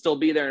brand still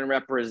be there and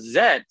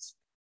represent,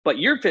 but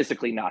you're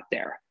physically not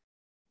there?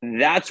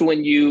 That's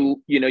when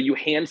you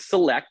hand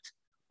select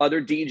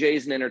other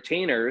DJs and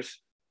entertainers.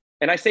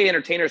 And I say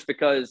entertainers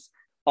because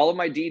all of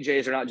my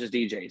DJs are not just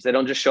DJs. They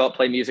don't just show up,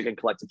 play music and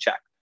collect a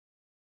check.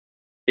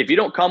 If you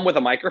don't come with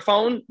a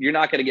microphone, you're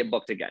not going to get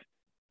booked again.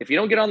 If you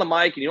don't get on the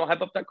mic and you don't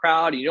hype up that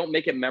crowd and you don't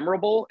make it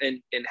memorable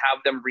and have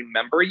them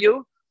remember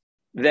you,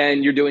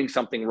 then you're doing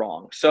something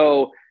wrong.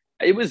 So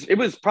it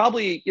was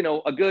probably,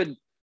 a good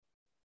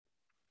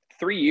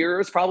 3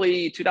 years,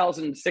 probably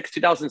 2006,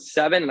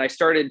 2007. And I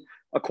started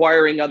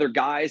acquiring other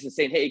guys and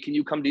saying, hey, can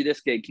you come do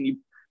this gig? Can you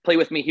play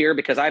with me here?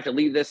 Because I have to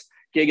leave this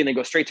gig and then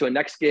go straight to a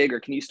next gig, or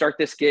can you start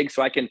this gig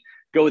so I can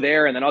go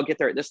there and then I'll get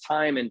there at this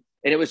time? And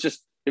it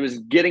was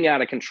getting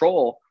out of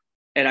control.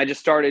 And I just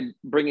started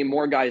bringing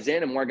more guys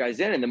in and more guys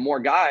in, and the more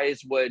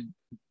guys would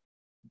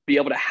be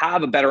able to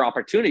have a better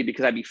opportunity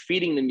because I'd be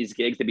feeding them these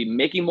gigs. They'd be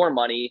making more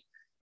money.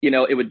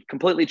 It would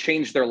completely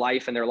change their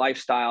life and their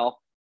lifestyle.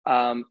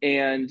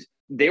 And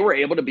they were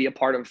able to be a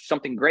part of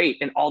something great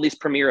in all these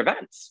premier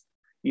events,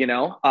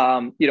 come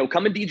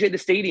and DJ the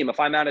stadium if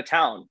I'm out of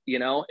town,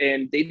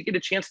 and they'd get a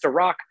chance to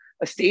rock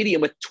a stadium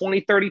with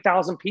 20,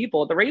 30,000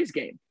 people at the Rays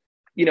game.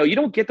 You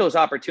don't get those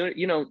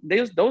opportunities,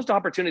 those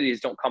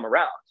opportunities don't come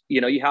around.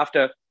 You have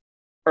to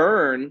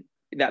earn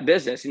that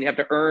business and you have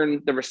to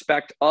earn the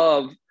respect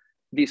of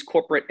these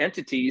corporate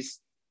entities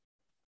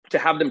to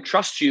have them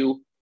trust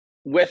you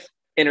with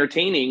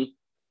entertaining,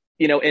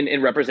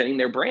 and representing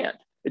their brand.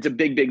 It's a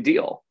big, big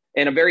deal.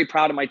 And I'm very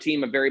proud of my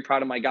team. I'm very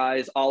proud of my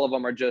guys. All of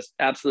them are just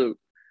absolute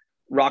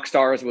rock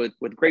stars with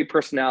great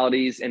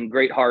personalities and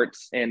great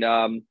hearts. And,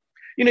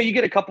 you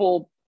get a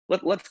couple,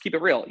 let's keep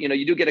it real.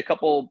 You do get a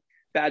couple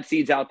bad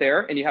seeds out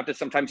there and you have to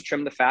sometimes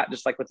trim the fat,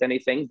 just like with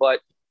anything. But,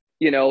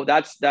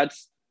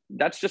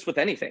 that's just with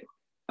anything.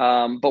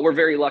 But we're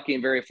very lucky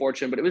and very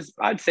fortunate. But it was,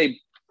 I'd say,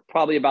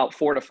 probably about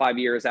 4 to 5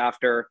 years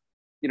after,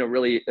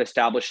 really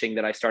establishing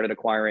that I started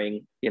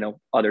acquiring,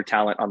 other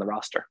talent on the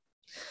roster.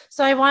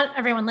 So I want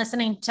everyone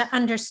listening to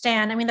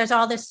understand, I mean, there's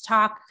all this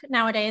talk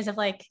nowadays of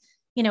like,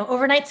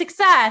 overnight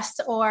success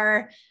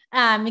or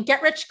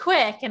get rich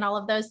quick and all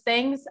of those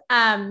things.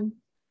 And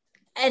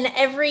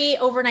every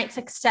overnight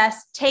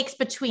success takes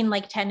between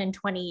like 10 and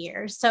 20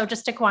 years. So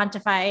just to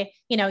quantify,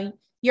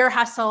 your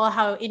hustle,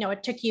 how,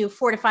 it took you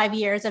 4 to 5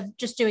 years of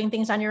just doing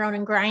things on your own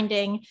and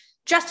grinding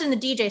just in the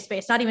DJ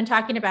space, not even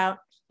talking about,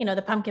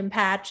 the pumpkin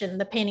patch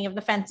and the painting of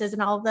the fences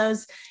and all of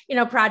those,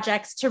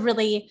 projects to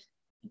really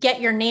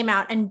get your name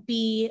out and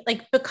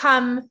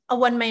become a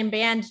one-man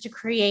band to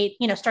create,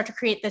 start to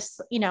create this,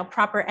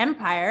 proper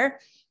empire.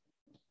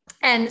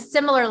 And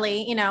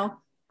similarly,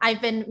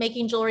 I've been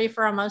making jewelry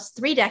for almost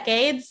 3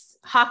 decades.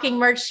 hawking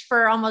merch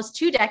for almost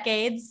 2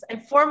 decades. I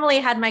formerly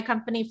had my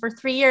company for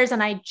 3 years,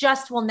 and I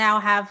just will now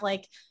have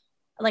like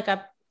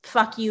a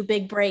fuck you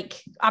big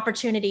break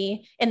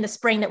opportunity in the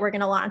spring that we're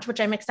going to launch, which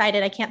I'm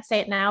excited. I can't say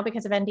it now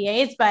because of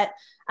NDAs, but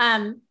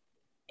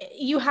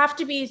you have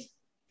to be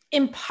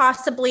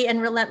impossibly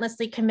and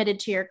relentlessly committed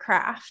to your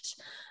craft.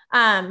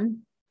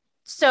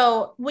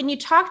 So when you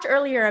talked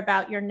earlier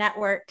about your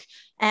network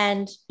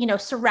and, you know,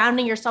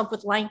 surrounding yourself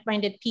with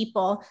like-minded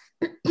people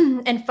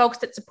and folks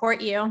that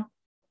support you,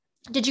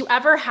 did you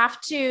ever have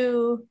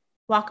to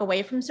walk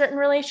away from certain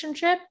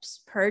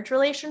relationships, purge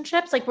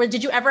relationships? Like,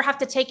 did you ever have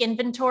to take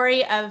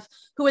inventory of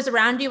who is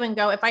around you and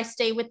go, if I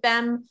stay with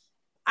them,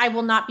 I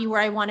will not be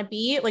where I want to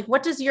be? Like,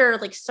 what does your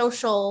like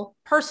social,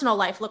 personal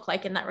life look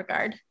like in that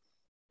regard?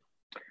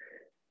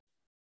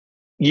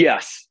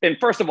 Yes. And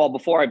first of all,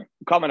 before I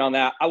comment on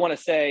that, I want to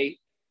say,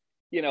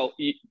 you know,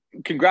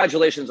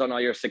 congratulations on all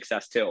your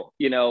success too.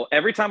 You know,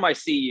 every time I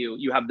see you,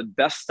 you have the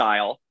best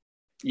style.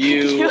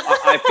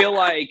 I feel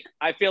like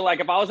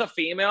if I was a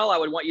female, I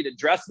would want you to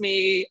dress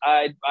me.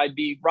 I'd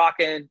be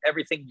rocking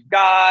everything you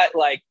got.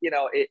 Like, you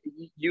know,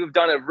 you've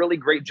done a really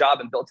great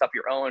job and built up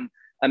your own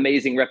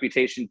amazing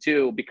reputation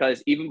too,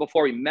 because even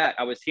before we met,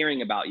 I was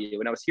hearing about you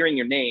and I was hearing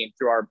your name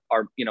through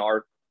our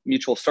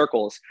mutual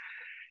circles.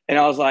 And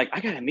I was like, I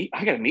gotta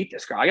meet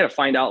this girl. I gotta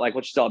find out like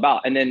what she's all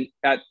about. And then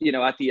at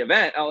the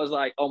event, I was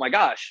like, oh my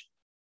gosh,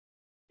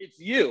 it's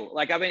you.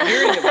 Like I've been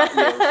hearing about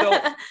you. So,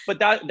 but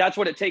that's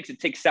what it takes. It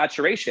takes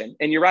saturation.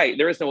 And you're right.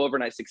 There is no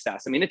overnight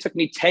success. I mean, it took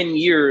me 10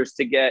 years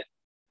to get,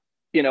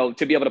 you know,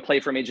 to be able to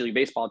play for a Major League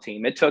Baseball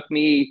team. It took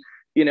me,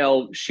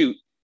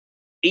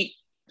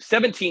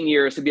 17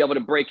 years to be able to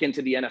break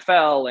into the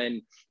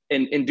NFL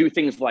and do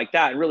things like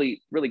that.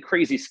 Really, really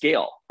crazy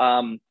scale.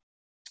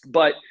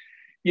 But,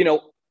 you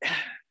know,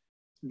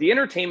 the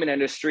entertainment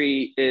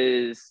industry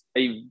is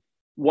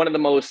one of the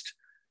most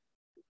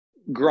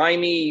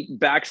grimy,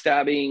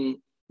 backstabbing,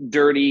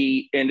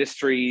 dirty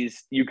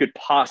industries you could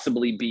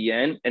possibly be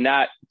in. And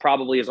that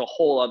probably is a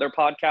whole other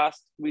podcast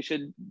we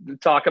should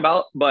talk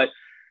about. But,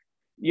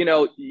 you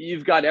know,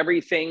 you've got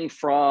everything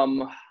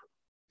from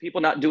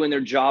people not doing their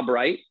job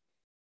right,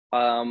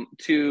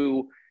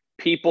 to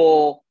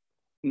people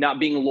not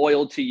being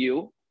loyal to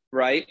you,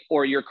 right?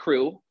 Or your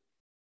crew.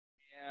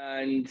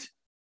 And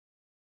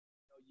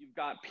you've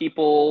got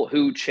people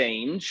who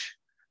change,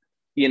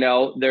 you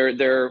know,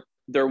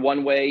 they're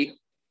one way,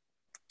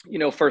 you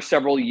know, for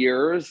several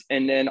years,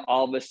 and then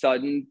all of a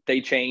sudden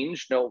they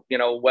change,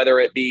 whether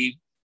it be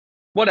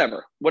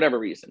whatever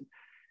reason.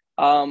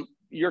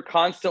 You're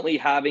constantly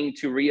having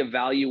to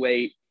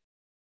reevaluate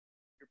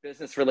your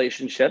business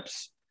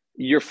relationships,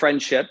 your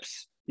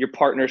friendships, your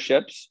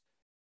partnerships,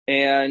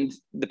 and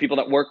the people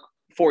that work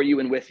for you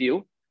and with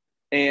you.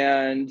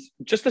 And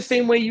just the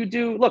same way you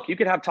do, look, you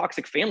could have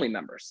toxic family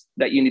members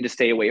that you need to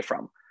stay away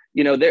from.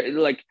 You know, they're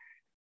like,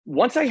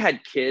 once I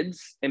had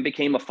kids and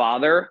became a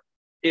father,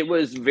 it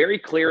was very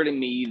clear to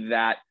me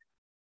that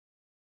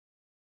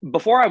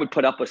before I would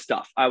put up with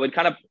stuff, I would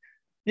kind of,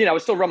 I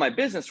would still run my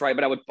business, right?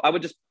 But I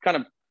would just kind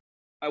of,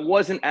 I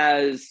wasn't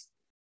as,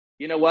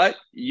 you know what,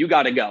 you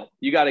got to go.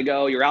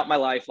 You're out my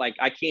life. Like,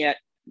 I can't,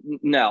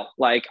 no,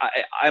 like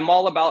I'm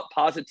all about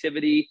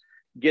positivity,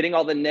 getting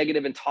all the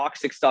negative and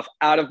toxic stuff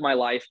out of my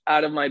life,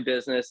 out of my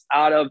business,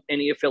 out of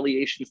any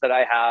affiliations that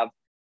I have,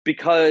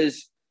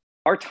 because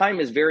our time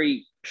is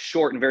very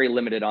short and very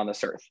limited on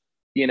this earth.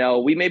 You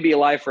know, we may be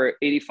alive for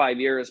 85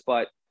 years,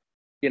 but,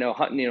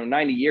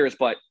 90 years,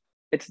 but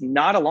it's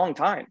not a long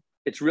time.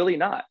 It's really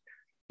not,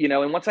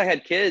 and once I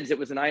had kids, it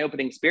was an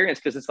eye-opening experience,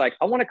 because it's like,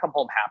 I want to come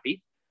home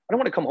happy. I don't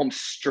want to come home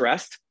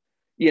stressed,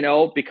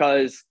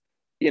 because,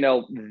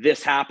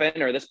 this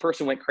happened, or this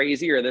person went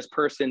crazy, or this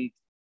person,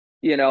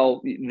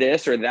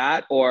 this or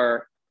that,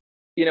 or,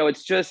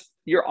 it's just,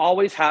 you're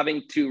always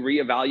having to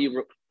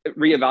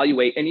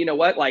reevaluate. And you know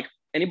what, like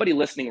anybody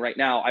listening right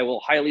now, I will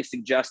highly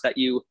suggest that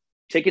you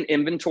take an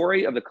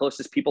inventory of the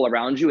closest people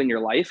around you in your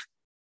life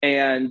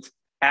and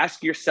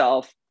ask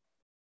yourself,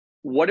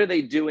 what are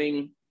they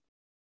doing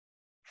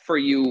for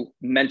you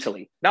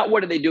mentally? Not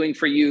what are they doing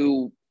for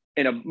you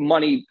in a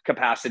money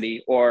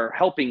capacity or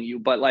helping you,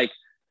 but like,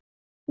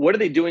 what are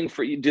they doing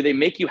for you? Do they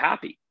make you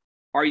happy?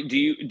 Do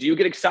you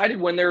get excited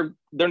when their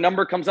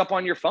number comes up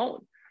on your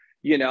phone,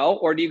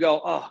 or do you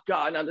go, oh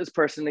God, not this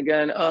person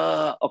again.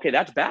 Okay,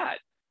 that's bad.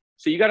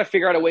 So you got to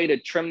figure out a way to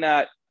trim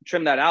that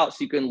out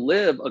so you can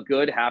live a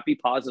good, happy,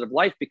 positive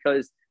life,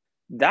 because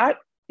that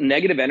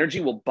negative energy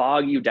will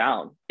bog you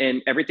down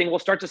and everything will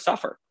start to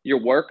suffer. Your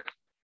work,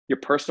 your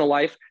personal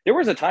life. There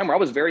was a time where I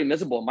was very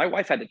miserable. My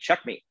wife had to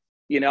check me.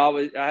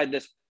 I had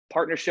this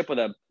partnership with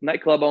a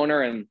nightclub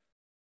owner, and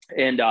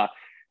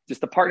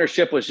just the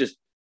partnership was just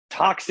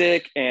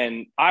toxic,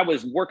 and I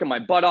was working my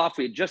butt off.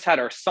 We had just had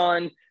our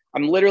son.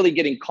 I'm literally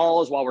getting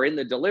calls while we're in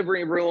the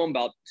delivery room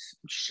about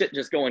shit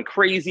just going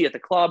crazy at the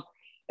club.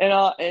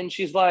 And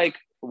she's like,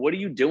 what are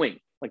you doing?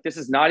 Like, this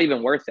is not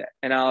even worth it.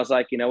 And I was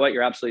like, you know what?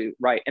 You're absolutely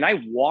right. And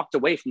I walked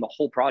away from the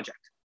whole project.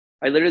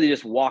 I literally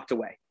just walked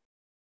away.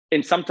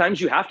 And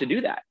sometimes you have to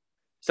do that.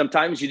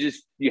 Sometimes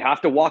you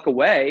have to walk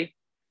away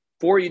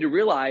for you to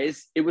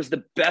realize it was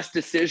the best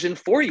decision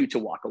for you to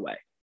walk away.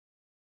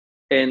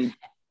 And,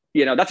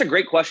 that's a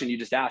great question you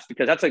just asked,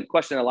 because that's a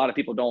question a lot of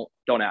people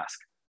don't ask.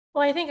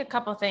 Well, I think a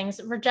couple of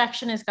things.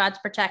 Rejection is God's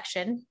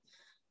protection,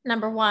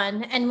 number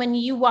one. And when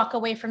you walk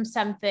away from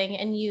something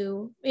and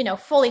you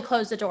fully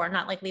close the door,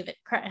 not like leave it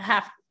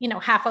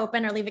half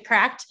open or leave it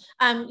cracked,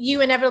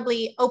 you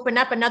inevitably open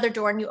up another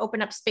door and you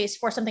open up space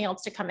for something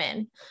else to come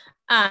in.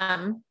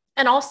 And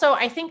also,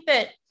 I think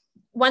that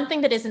one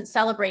thing that isn't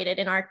celebrated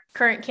in our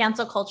current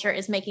cancel culture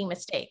is making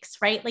mistakes,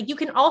 right? Like, you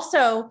can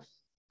also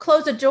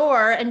close a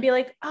door and be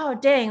like, oh,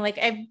 dang, like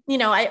I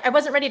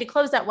wasn't ready to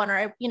close that one,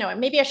 or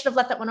maybe I should have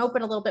let that one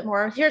open a little bit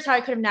more. Here's how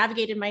I could have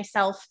navigated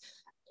myself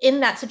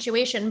in that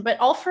situation, but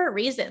all for a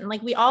reason.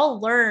 Like, we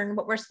all learn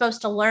what we're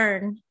supposed to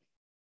learn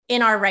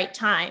in our right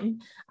time.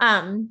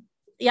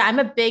 Yeah, I'm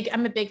a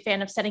big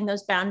fan of setting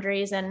those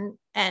boundaries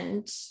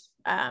and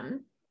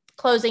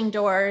closing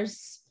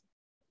doors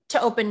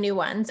to open new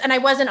ones. And I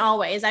wasn't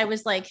always. I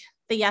was like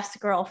the yes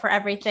girl for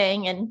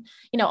everything, and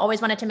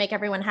always wanted to make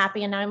everyone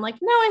happy. And now I'm like,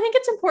 no, I think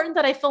it's important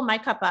that I fill my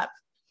cup up,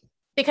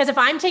 because if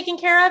I'm taken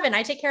care of and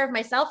I take care of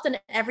myself, then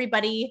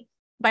everybody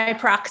by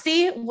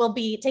proxy will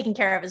be taken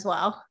care of as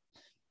well.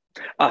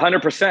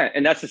 100%.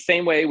 And that's the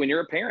same way when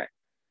you're a parent.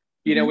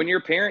 When you're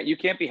a parent, you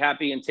can't be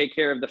happy and take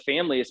care of the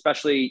family,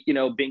 especially,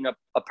 being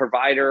a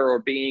provider, or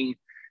being,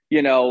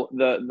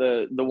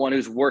 the one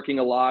who's working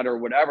a lot or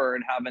whatever,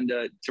 and having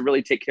to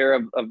really take care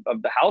of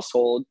the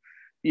household,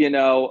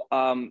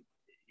 even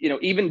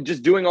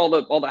just doing all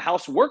the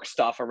housework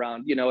stuff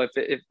around,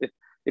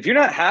 if you're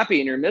not happy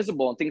and you're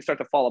miserable and things start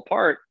to fall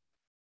apart,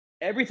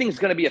 everything's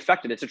going to be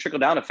affected. It's a trickle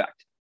down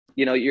effect.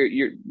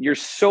 You're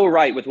so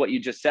right with what you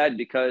just said,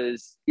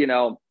 because,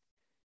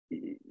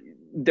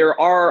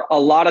 there are a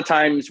lot of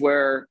times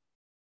where,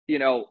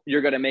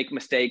 you're going to make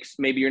mistakes.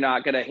 Maybe you're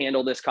not going to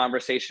handle this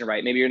conversation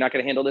right. Maybe you're not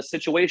going to handle this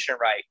situation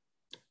right.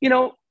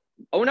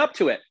 Own up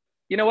to it.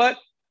 You know what?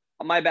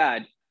 My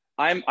bad.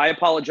 I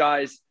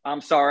apologize.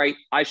 I'm sorry.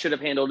 I should have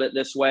handled it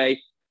this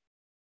way.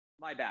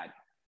 My bad.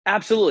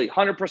 Absolutely.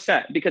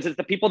 100%. Because it's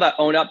the people that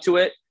own up to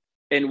it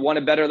and want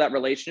to better that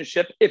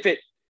relationship, if it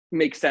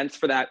makes sense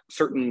for that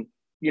certain,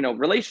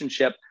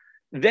 relationship,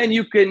 then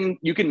you can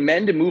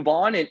mend and move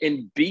on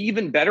and be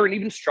even better and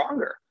even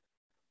stronger.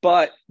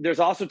 But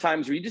there's also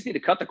times where you just need to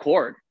cut the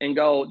cord and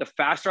go, the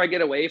faster I get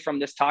away from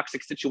this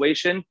toxic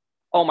situation,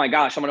 oh my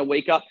gosh, I'm going to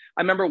wake up.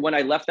 I remember when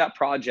I left that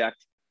project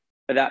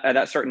at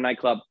that certain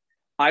nightclub,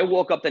 I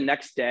woke up the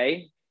next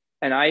day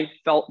and I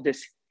felt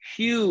this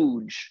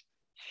huge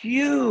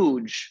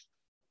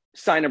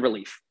sign of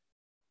relief.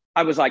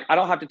 I was like, I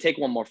don't have to take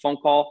one more phone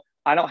call.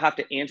 I don't have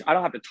to answer. I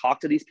don't have to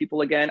talk to these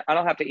people again. I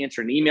don't have to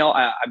answer an email.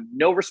 I have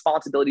no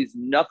responsibilities,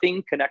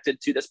 nothing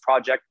connected to this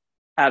project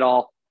at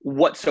all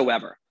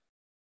whatsoever.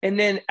 And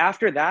then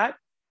after that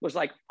was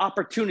like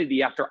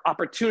opportunity after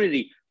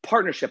opportunity,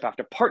 partnership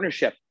after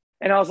partnership.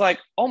 And I was like,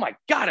 oh my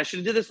God, I should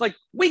have did this like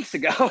weeks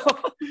ago,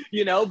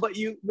 but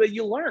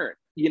you learn,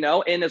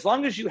 and as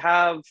long as you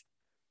have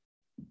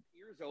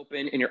ears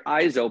open and your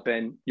eyes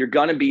open, you're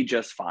going to be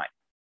just fine.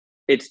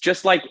 It's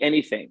just like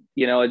anything,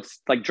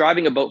 it's like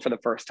driving a boat for the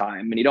first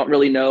time and you don't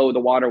really know the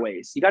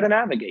waterways. You got to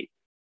navigate.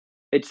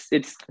 It's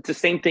the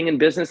same thing in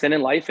business and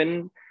in life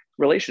and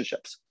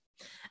relationships.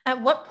 At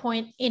what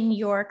point in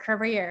your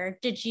career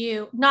did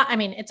you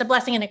it's a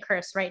blessing and a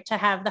curse, right? To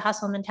have the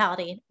hustle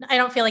mentality. I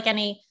don't feel like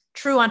any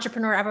true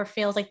entrepreneur ever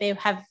feels like they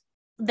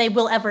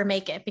will ever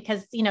make it,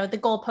 because, the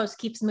goalpost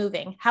keeps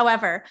moving.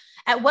 However,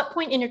 at what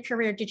point in your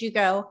career did you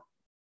go,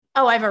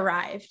 oh, I've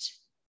arrived?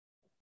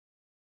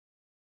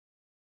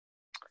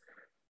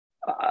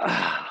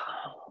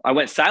 I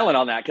went silent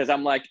on that, because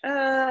I'm like,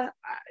 I'm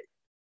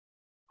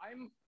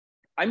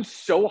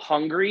so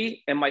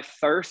hungry, and my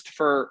thirst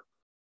for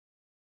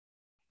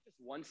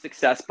one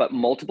success, but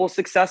multiple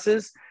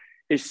successes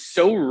is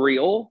so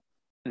real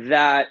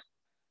that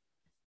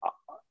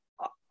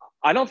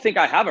I don't think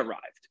I have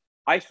arrived.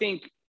 I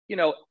think,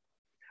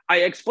 I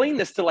explain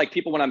this to like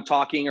people when I'm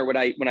talking, or when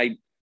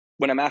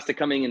I'm asked to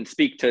come in and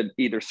speak to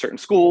either certain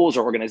schools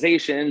or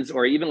organizations,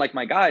 or even like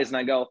my guys. And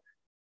I go,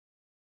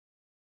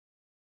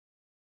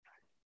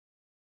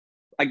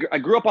 I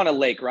grew up on a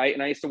lake, right?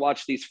 And I used to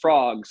watch these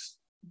frogs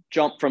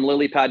jump from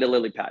lily pad to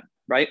lily pad,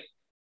 right?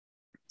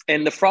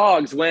 And the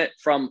frogs went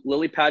from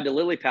lily pad to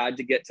lily pad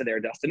to get to their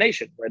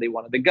destination where they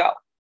wanted to go.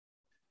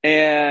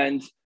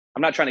 And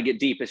I'm not trying to get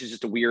deep. This is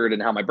just a weird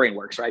and how my brain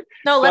works, right?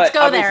 No, let's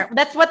go there.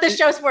 That's what this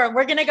show's for.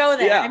 We're going to go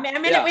there. Yeah, I'm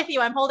in it with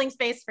you. I'm holding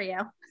space for you.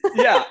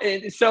 Yeah.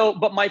 And so,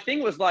 but my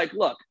thing was like,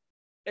 look,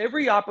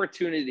 every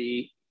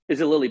opportunity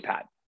is a lily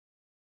pad.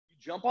 You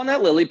jump on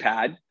that lily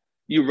pad,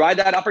 you ride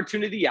that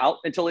opportunity out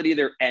until it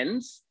either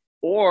ends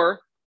or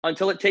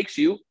until it takes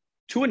you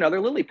to another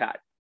lily pad.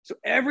 So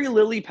every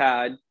lily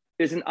pad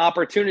is an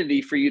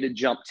opportunity for you to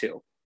jump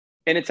to.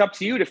 And it's up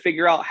to you to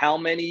figure out how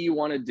many you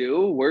want to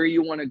do, where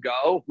you want to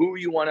go, who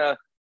you want to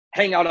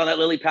hang out on that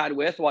lily pad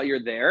with while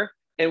you're there,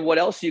 and what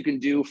else you can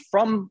do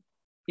from,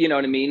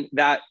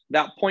 that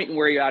point and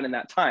where you're at in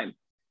that time.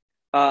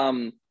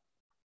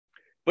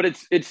 But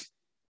it's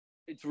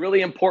it's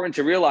really important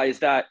to realize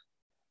that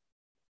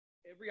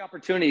every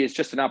opportunity is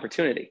just an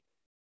opportunity.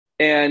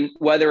 And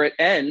whether it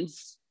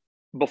ends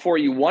before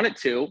you want it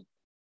to,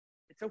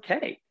 it's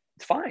okay.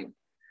 It's fine.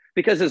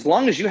 Because as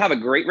long as you have a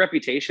great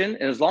reputation,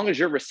 and as long as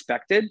you're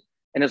respected,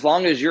 and as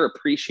long as you're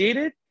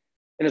appreciated,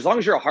 and as long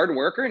as you're a hard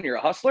worker and you're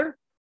a hustler,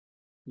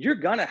 you're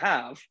going to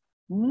have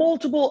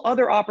multiple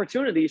other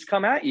opportunities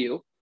come at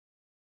you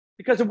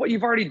because of what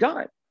you've already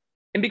done.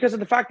 And because of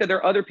the fact that there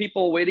are other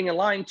people waiting in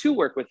line to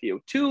work with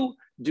you, to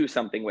do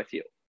something with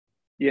you,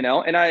 you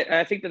know? And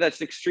I think that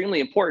that's extremely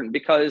important,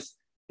 because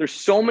there's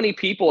so many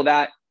people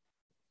that,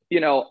 you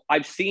know,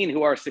 I've seen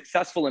who are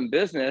successful in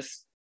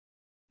business,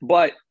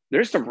 but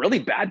they're just a really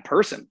bad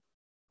person,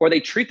 or they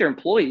treat their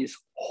employees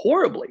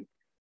horribly.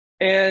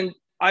 And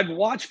I've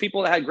watched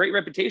people that had great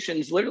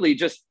reputations literally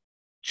just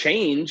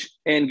change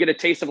and get a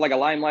taste of like a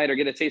Limelight, or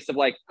get a taste of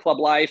like Club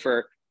Life,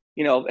 or,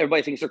 you know,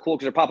 everybody thinks they're cool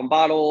because they're popping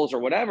bottles or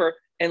whatever,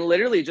 and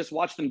literally just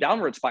watch them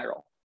downward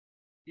spiral,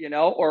 you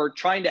know, or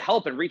trying to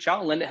help and reach out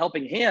and lend a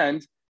helping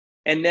hand,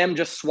 and them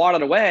just swat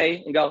it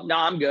away and go,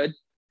 nah, I'm good.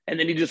 And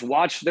then you just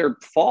watch their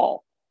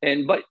fall.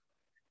 But,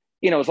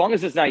 you know, as long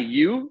as it's not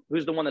you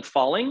who's the one that's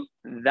falling,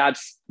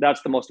 that's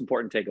the most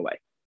important takeaway.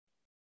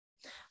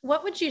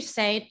 What would you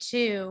say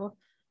to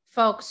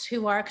folks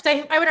who are,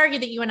 because I would argue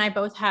that you and I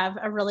both have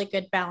a really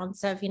good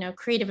balance of, you know,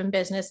 creative and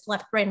business,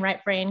 left brain,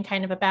 right brain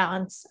kind of a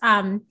balance.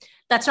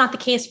 That's not the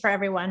case for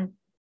everyone.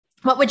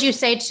 What would you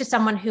say to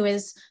someone who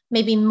is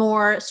maybe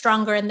more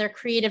stronger in their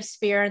creative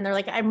sphere, and they're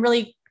like, I'm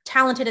really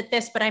talented at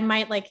this, but I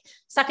might like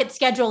suck at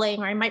scheduling,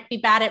 or I might be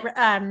bad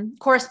at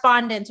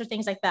correspondence or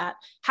things like that?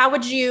 How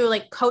would you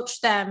like coach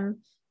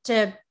them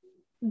to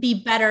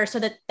be better so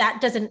that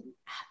that doesn't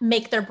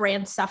make their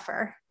brand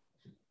suffer?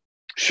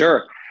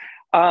 Sure.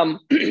 Well,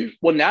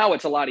 now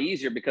it's a lot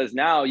easier, because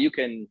now you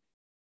can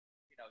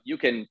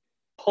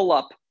pull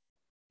up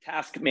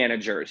task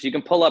managers, you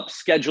can pull up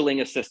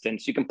scheduling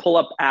assistants, you can pull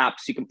up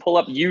apps, you can pull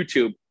up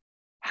YouTube.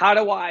 How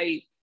do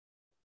I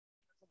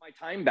put my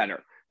time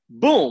better?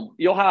 Boom,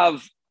 you'll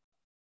have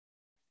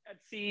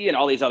Etsy and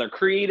all these other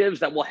creatives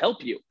that will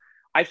help you.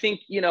 I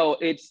think, you know,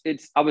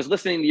 I was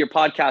listening to your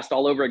podcast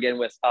all over again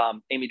with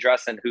Amy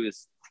Dressen,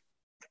 who's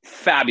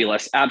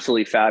fabulous,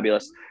 absolutely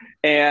fabulous.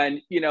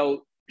 And, you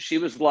know, she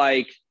was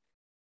like,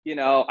 you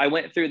know, I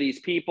went through these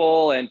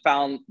people and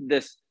found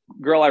this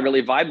girl I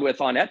really vibe with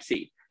on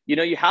Etsy. You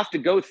know, you have to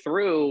go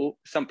through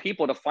some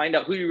people to find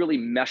out who you really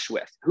mesh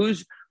with,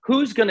 who's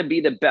going to be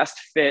the best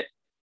fit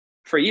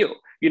for you.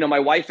 You know, my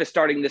wife is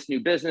starting this new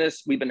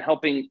business. We've been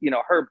helping, you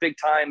know, her big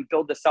time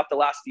build this up the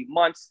last few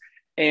months.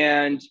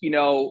 And, you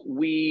know,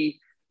 we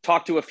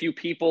talked to a few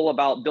people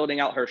about building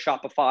out her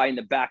Shopify in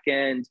the back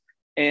end.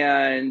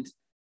 And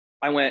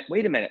I went,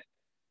 wait a minute.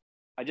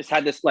 I just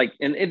had this like,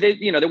 and they,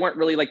 you know, they weren't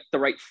really like the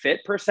right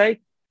fit per se. And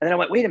then I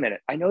went, wait a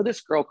minute. I know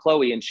this girl,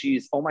 Chloe, and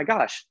she's, oh my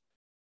gosh,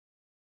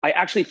 I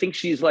actually think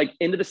she's like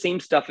into the same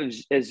stuff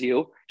as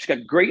you. She's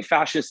got great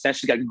fashion sense.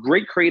 She's got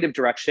great creative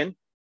direction.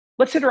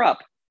 Let's hit her up.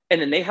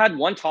 And then they had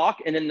one talk,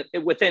 and then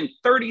within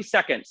 30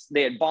 seconds,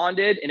 they had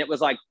bonded, and it was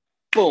like,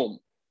 boom,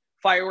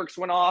 fireworks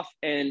went off,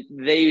 and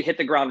they hit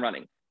the ground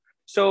running.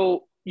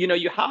 So, you know,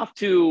 you have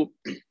to,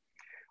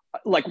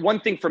 like, one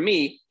thing for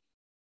me,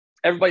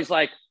 everybody's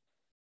like,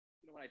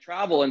 when I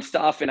travel and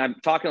stuff, and I'm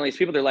talking to these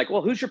people, they're like,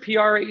 well, who's your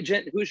PR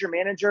agent? Who's your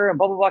manager? And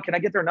blah, blah, blah. Can I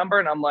get their number?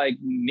 And I'm like,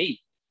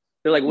 me.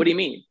 They're like, what do you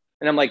mean?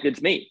 And I'm like,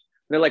 it's me. And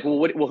they're like,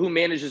 well, who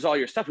manages all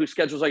your stuff? Who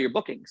schedules all your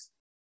bookings?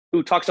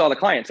 Who talks to all the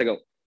clients? I go,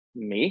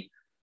 me.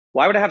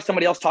 Why would I have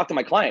somebody else talk to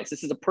my clients?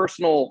 This is a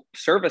personal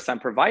service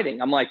I'm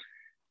providing. I'm like,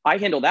 I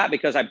handle that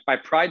because I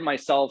pride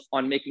myself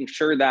on making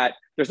sure that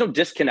there's no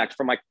disconnect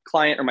from my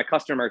client or my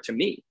customer to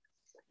me.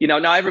 You know,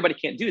 now everybody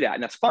can't do that,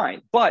 and that's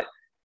fine. But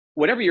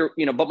whatever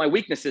but my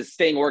weakness is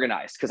staying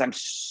organized, because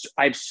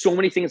I have so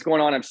many things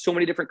going on. I have so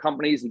many different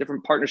companies and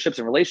different partnerships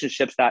and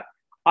relationships that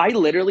I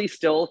literally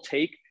still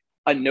take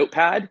a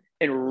notepad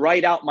and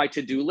write out my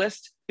to-do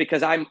list,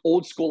 because I'm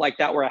old school like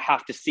that, where I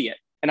have to see it.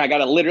 And I got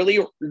to literally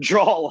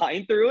draw a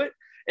line through it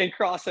and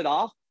cross it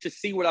off to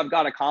see what I've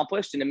got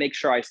accomplished and to make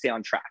sure I stay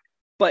on track.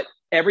 But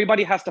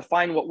everybody has to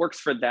find what works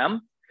for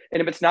them.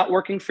 And if it's not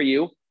working for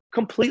you,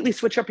 completely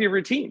switch up your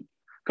routine,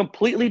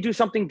 completely do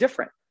something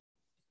different,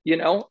 you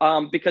know,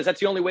 because that's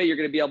the only way you're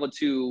going to be able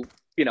to,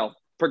 you know,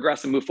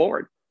 progress and move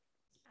forward.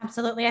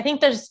 Absolutely. I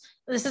think this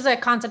is a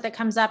concept that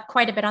comes up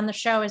quite a bit on the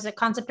show, is a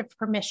concept of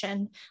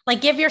permission.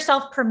 Like, give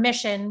yourself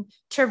permission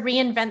to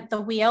reinvent the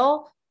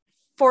wheel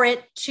for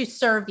it to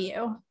serve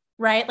you,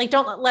 right? Like,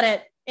 don't let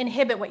it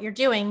inhibit what you're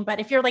doing.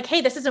 But if you're like,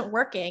 hey, this isn't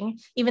working,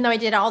 even though I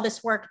did all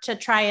this work to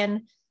try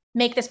and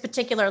make this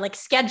particular like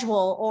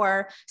schedule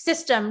or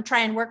system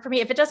try and work for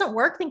me. If it doesn't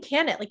work, then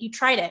can it? Like, you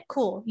tried it.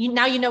 Cool.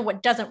 Now you know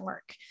what doesn't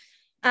work.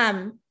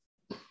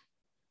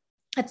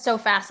 It's so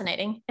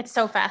fascinating. It's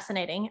so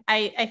fascinating.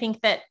 I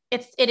think that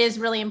it is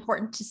really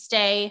important to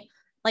stay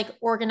like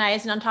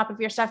organized and on top of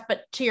your stuff.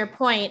 But to your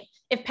point,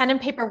 if pen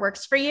and paper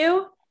works for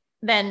you,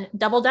 then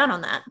double down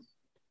on that.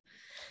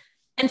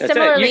 And That's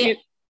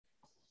similarly,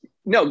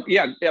 No,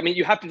 yeah. I mean,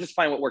 you have to just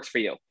find what works for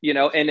you,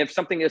 and if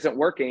something isn't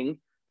working,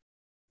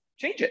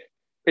 change it.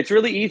 It's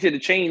really easy to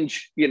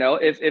change,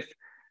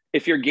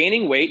 if you're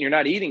gaining weight and you're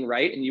not eating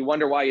right and you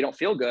wonder why you don't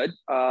feel good,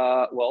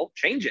 well,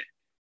 change it,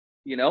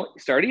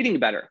 start eating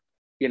better,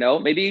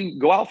 maybe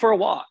go out for a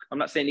walk. I'm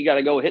not saying you got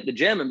to go hit the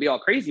gym and be all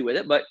crazy with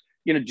it, but,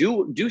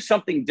 do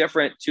something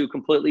different to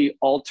completely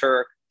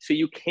alter so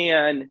you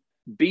can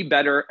be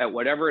better at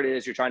whatever it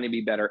is you're trying to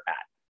be better at.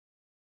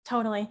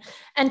 Totally.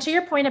 And to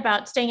your point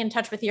about staying in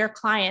touch with your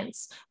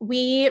clients,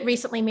 we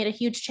recently made a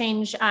huge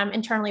change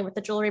internally with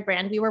the jewelry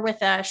brand. We were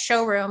with a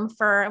showroom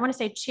for, I want to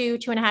say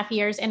 2.5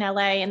 years in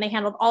LA, and they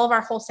handled all of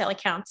our wholesale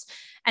accounts.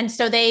 And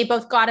so they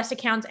both got us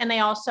accounts and they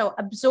also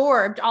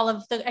absorbed all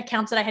of the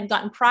accounts that I had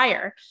gotten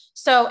prior.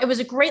 So it was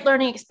a great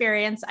learning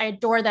experience. I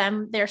adore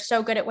them. They're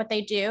so good at what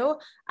they do.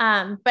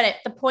 But at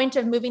the point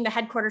of moving the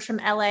headquarters from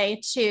LA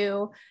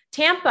to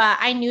Tampa,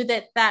 I knew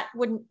that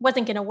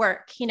wasn't going to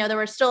work. There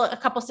were still a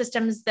couple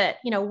systems that,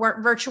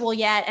 weren't virtual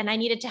yet. And I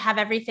needed to have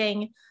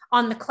everything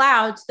on the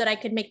cloud so that I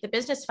could make the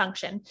business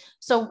function.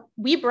 So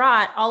we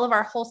brought all of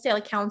our wholesale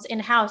accounts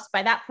in-house.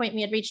 By that point, we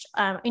had reached,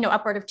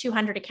 upward of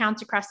 200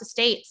 accounts across the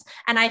States.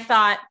 And I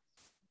thought,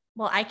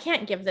 well, I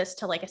can't give this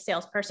to like a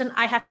salesperson.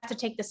 I have to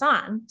take this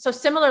on. So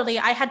similarly,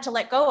 I had to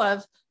let go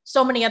of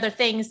so many other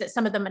things that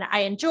some of them I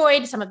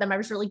enjoyed, some of them I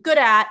was really good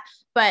at,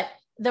 but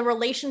the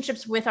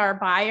relationships with our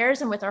buyers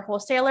and with our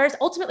wholesalers,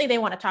 ultimately they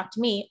want to talk to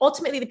me.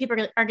 Ultimately, the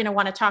people are going to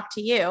want to talk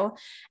to you.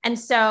 And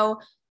so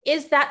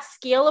is that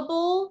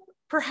scalable?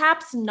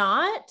 Perhaps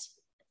not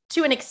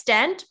to an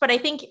extent, but I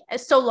think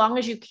so long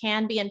as you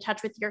can be in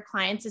touch with your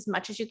clients as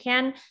much as you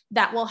can,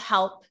 that will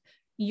help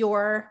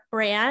your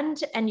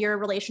brand and your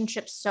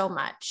relationships so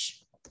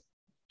much.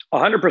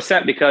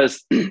 100%,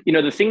 because,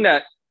 the thing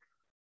that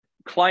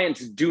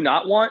clients do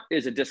not want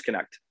is a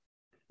disconnect.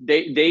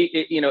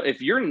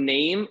 If your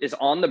name is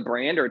on the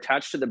brand or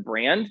attached to the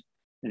brand,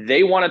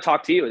 they want to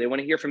talk to you. They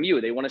want to hear from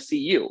you. They want to see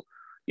you,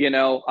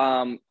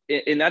 and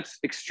that's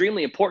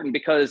extremely important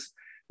because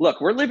look,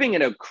 we're living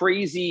in a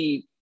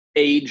crazy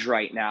age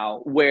right now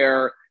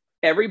where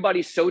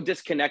everybody's so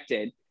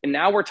disconnected. And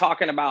now we're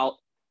talking about,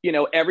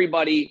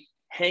 everybody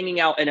hanging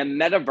out in a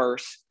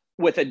metaverse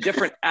with a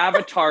different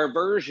avatar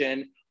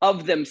version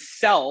of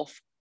themselves.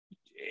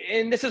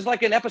 And this is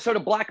like an episode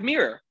of Black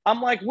Mirror.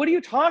 I'm like, what are you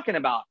talking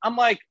about? I'm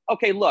like,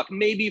 okay, look,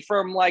 maybe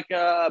from like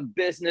a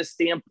business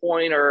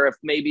standpoint, or if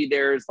maybe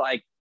there's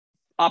like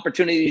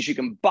opportunities you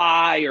can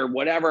buy or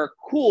whatever,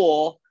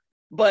 cool.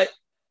 But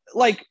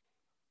like,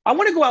 I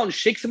want to go out and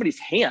shake somebody's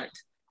hand.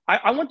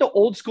 I want the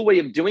old school way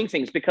of doing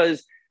things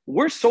because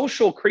we're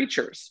social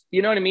creatures.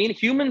 You know what I mean?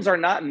 Humans are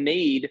not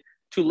made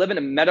to live in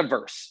a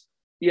metaverse,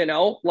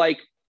 like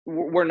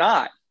we're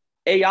not.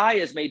 AI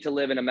is made to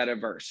live in a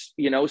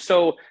metaverse,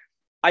 So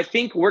I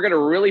think we're going to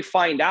really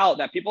find out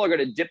that people are going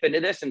to dip into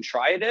this and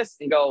try this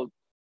and go,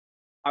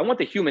 I want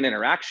the human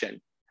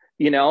interaction,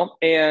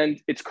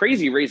 and it's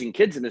crazy raising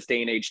kids in this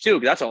day and age too.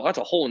 That's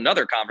a whole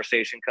nother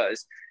conversation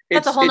because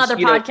that's a whole nother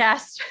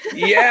podcast.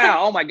 Yeah.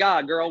 Oh my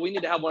God, girl, we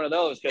need to have one of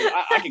those because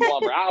I can go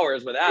on for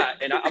hours with that.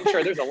 And I'm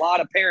sure there's a lot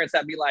of parents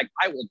that be like,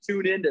 I will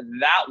tune into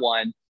that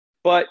one.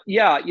 But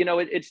yeah,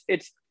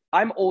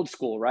 I'm old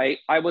school, right?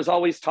 I was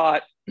always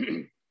taught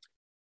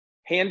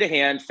hand to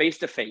hand, face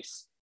to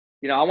face.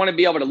 I want to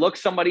be able to look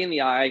somebody in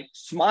the eye,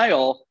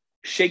 smile,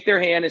 shake their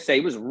hand and say,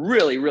 it was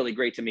really, really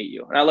great to meet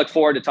you. And I look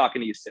forward to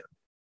talking to you soon.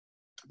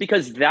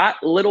 Because that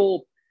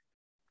little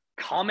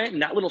comment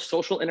and that little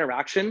social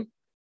interaction,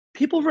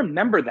 people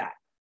remember that.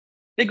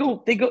 They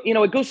go,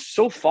 it goes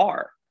so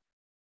far.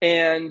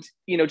 And,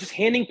 just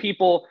handing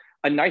people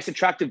a nice,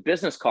 attractive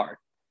business card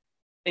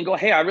and go,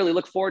 hey, I really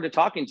look forward to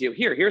talking to you.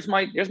 Here's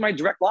my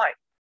direct line.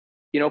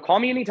 Call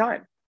me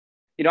anytime.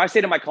 I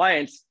say to my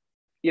clients,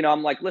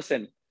 I'm like,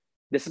 listen,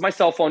 this is my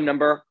cell phone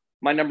number.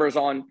 My number is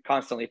on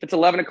constantly. If it's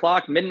 11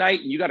 o'clock,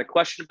 midnight, and you got a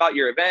question about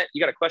your event,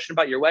 you got a question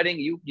about your wedding,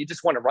 you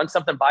just want to run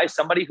something by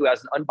somebody who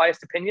has an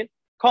unbiased opinion,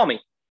 call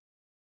me.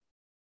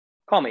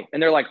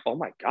 And they're like, oh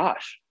my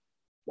gosh,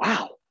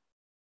 wow.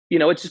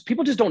 It's just,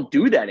 people just don't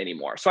do that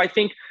anymore. So I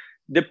think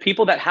the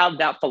people that have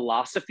that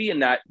philosophy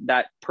and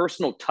that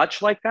personal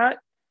touch like that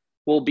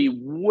will be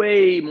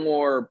way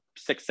more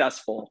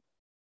successful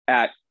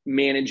at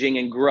managing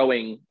and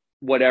growing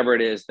whatever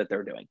it is that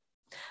they're doing.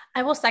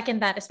 I will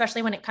second that,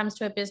 especially when it comes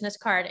to a business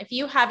card.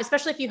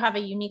 Especially if you have a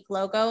unique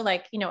logo,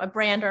 like, a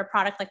brand or a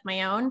product like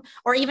my own,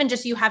 or even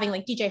just you having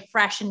like DJ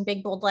Fresh in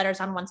big bold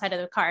letters on one side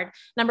of the card.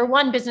 Number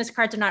one, business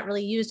cards are not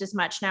really used as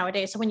much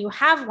nowadays. So when you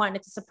have one,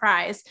 it's a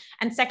surprise.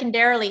 And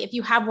secondarily, if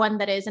you have one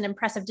that is an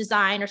impressive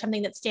design or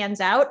something that stands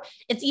out,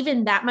 it's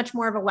even that much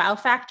more of a wow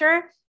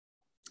factor.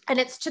 And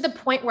it's to the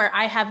point where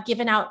I have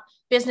given out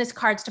business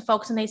cards to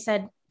folks and they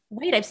said,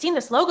 wait, I've seen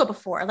this logo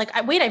before. Like,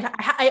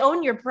 I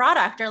own your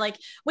product, or like,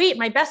 wait,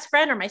 my best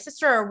friend or my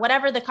sister or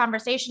whatever the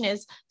conversation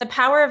is. The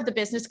power of the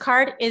business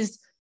card is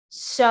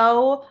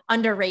so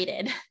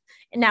underrated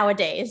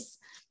nowadays.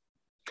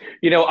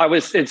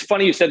 It's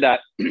funny you said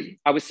that.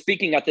 I was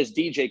speaking at this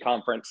DJ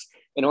conference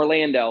in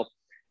Orlando,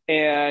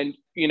 and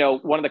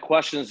one of the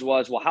questions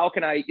was, well, how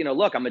can I,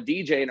 look, I'm a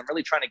DJ and I'm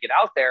really trying to get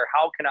out there.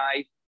 How can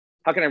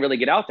I really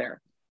get out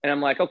there? And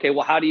I'm like, okay,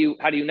 well, how do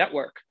you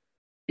network?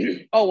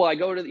 Oh, well, I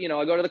go to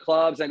the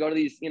clubs, I go to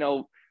these,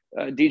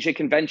 DJ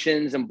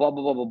conventions and blah,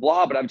 blah, blah, blah,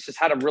 blah. But I've just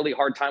had a really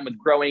hard time with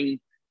growing,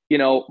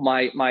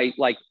 my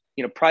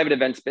private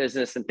events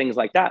business and things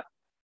like that.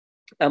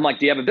 I'm like,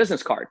 do you have a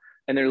business card?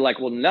 And they're like,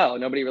 well, no,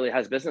 nobody really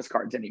has business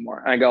cards anymore.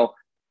 And I go,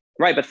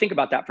 right, but think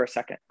about that for a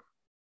second.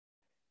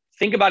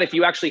 Think about if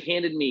you actually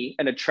handed me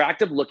an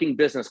attractive looking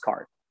business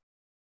card,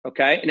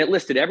 okay? And it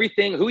listed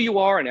everything, who you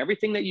are and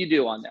everything that you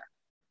do on there.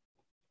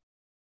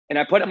 And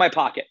I put it in my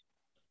pocket,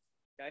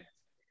 okay?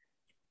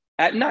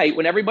 At night,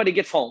 when everybody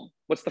gets home,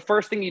 what's the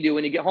first thing you do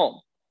when you get home?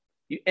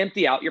 You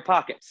empty out your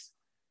pockets.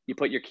 You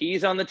put your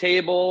keys on the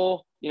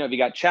table. If you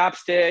got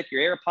chapstick,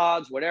 your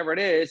AirPods, whatever it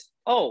is.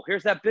 Oh,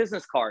 here's that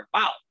business card.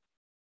 Wow.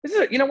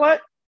 You know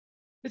what?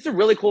 This is a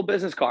really cool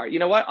business card. You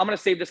know what? I'm going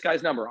to save this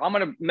guy's number. I'm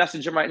going to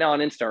message him right now on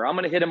Insta. Or I'm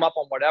going to hit him up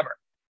on whatever.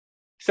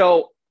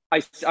 So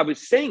I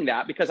was saying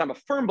that because I'm a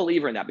firm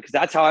believer in that, because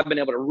that's how I've been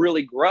able to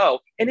really grow.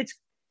 And it's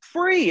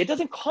free. It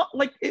doesn't cost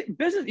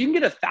business. You can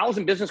get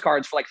 1,000 business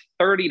cards for like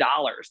 $30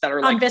 that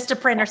are on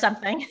Vistaprint or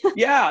something.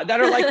 Yeah.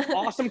 That are like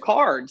awesome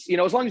cards,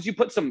 as long as you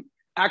put some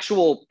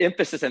actual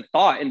emphasis and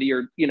thought into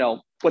your,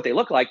 what they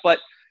look like. But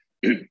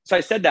so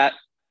I said that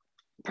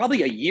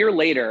probably a year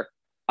later,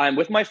 I'm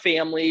with my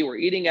family. We're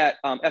eating at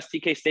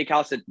STK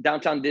Steakhouse at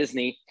downtown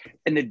Disney.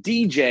 And the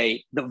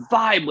DJ, the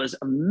vibe was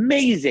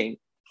amazing.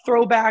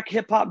 Throwback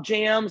hip hop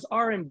jams,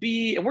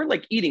 R&B. And we're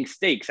like eating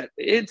steaks.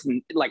 It's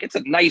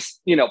a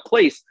nice,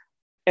 place.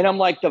 And I'm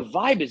like, the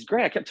vibe is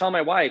great. I kept telling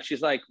my wife,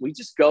 she's like, we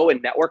just go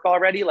and network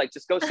already. Like,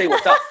 just go say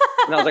what's up.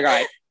 And I was like, all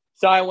right.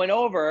 So I went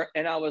over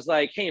and I was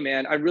like, hey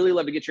man, I'd really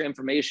love to get your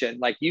information.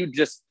 Like the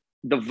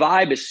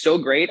vibe is so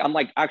great. I'm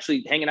like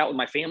actually hanging out with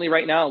my family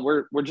right now. And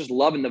we're just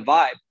loving the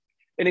vibe.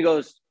 And he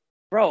goes,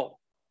 bro,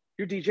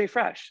 you're DJ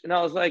Fresh. And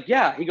I was like,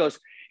 yeah. He goes,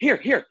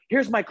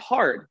 here's my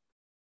card.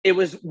 It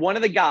was one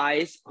of the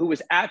guys who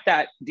was at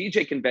that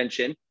DJ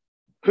convention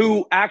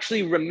who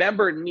actually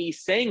remembered me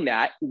saying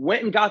that,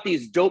 went and got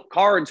these dope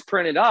cards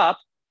printed up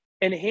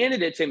and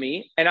handed it to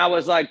me. And I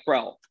was like,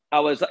 bro,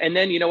 and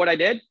then you know what I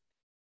did?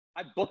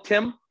 I booked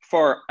him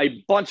for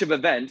a bunch of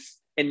events.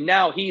 And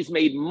now he's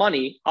made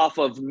money off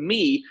of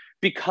me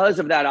because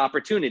of that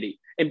opportunity.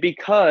 And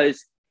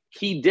because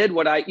he did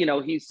what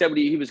he said what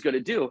he was going to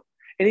do.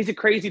 And he's a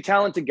crazy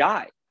talented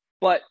guy.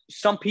 But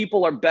some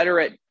people are better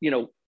at,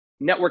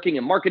 networking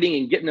and marketing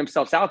and getting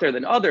themselves out there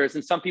than others.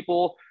 And some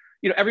people,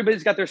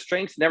 everybody's got their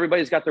strengths and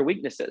everybody's got their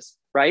weaknesses,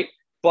 right?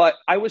 But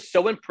I was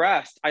so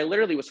impressed. I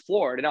literally was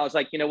floored. And I was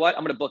like, you know what?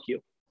 I'm going to book you.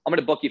 I'm going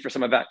to book you for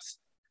some events.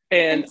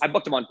 And I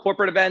booked him on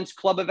corporate events,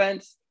 club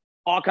events,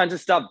 all kinds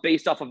of stuff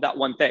based off of that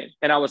one thing.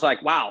 And I was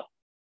like, wow,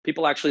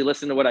 people actually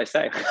listen to what I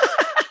say.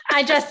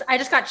 I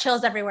just got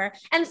chills everywhere.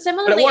 And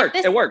similarly,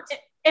 it worked.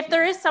 If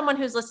there is someone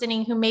who's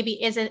listening who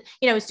maybe isn't,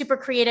 super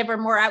creative or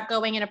more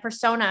outgoing in a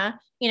persona,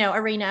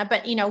 arena,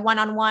 but,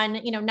 one-on-one,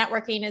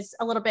 networking is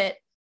a little bit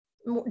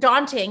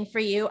daunting for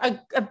you.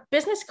 A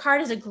business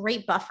card is a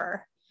great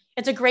buffer.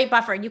 It's a great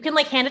buffer. You can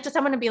hand it to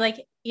someone and be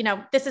like,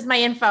 this is my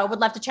info, would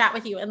love to chat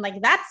with you. And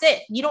that's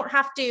it. You don't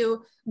have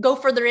to go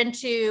further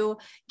into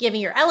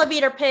giving your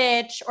elevator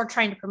pitch or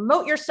trying to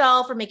promote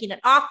yourself or making it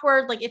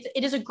awkward.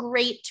 It is a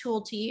great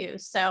tool to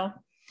use. So.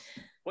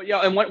 Well,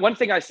 yeah. And one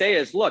thing I say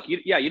is, look,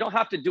 you don't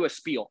have to do a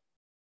spiel.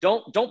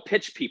 Don't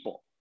pitch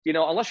people,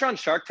 unless you're on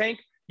Shark Tank,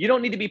 you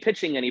don't need to be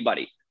pitching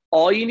anybody.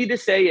 All you need to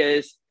say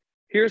is,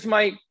 here's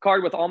my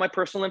card with all my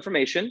personal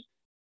information.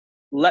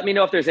 Let me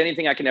know if there's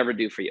anything I can ever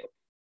do for you.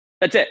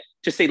 That's it.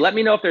 Just say, let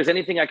me know if there's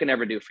anything I can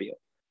ever do for you.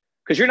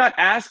 Because you're not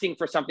asking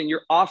for something,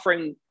 you're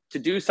offering to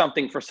do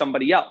something for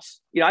somebody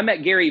else. I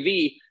met Gary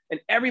Vee and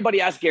everybody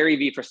asked Gary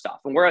Vee for stuff.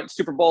 And we're at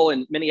Super Bowl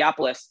in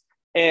Minneapolis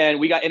and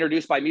we got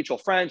introduced by mutual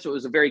friends. So it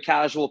was a very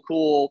casual,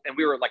 cool, and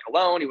we were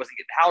alone. He wasn't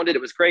getting hounded.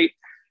 It was great.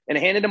 And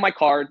I handed him my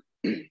card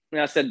and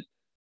I said,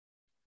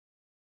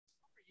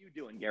 how are you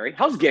doing, Gary?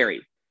 How's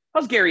Gary?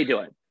 How's Gary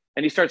doing?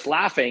 And he starts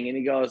laughing and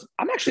he goes,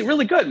 I'm actually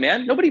really good,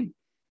 man. Nobody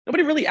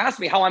really asked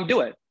me how I'm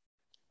doing.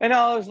 And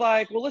I was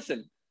like, well,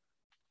 listen,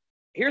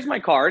 here's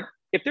my card.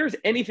 If there's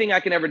anything I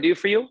can ever do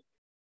for you,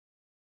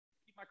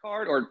 keep my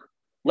card or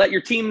let your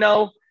team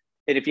know.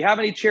 And if you have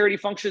any charity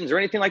functions or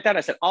anything like that,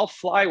 I said, I'll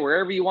fly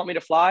wherever you want me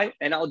to fly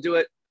and I'll do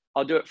it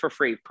for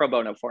free, pro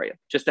bono for you,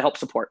 just to help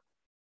support.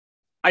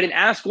 I didn't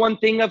ask one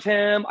thing of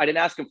him. I didn't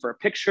ask him for a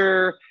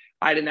picture.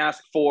 I didn't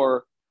ask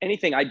for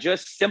anything. I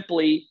just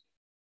simply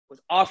was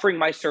offering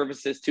my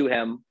services to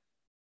him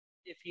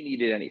if he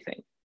needed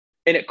anything.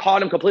 And it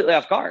caught him completely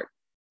off guard.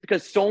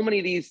 Because so many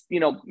of these,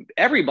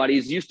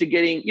 everybody's used to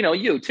getting,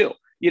 you too,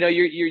 you're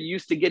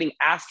used to getting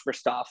asked for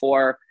stuff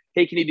or,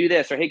 hey, can you do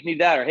this? Or, hey, can you do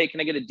that? Or, hey, can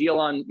I get a deal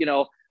on,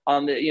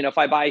 if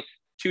I buy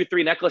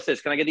 2-3 necklaces,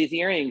 can I get these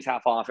earrings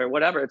half off or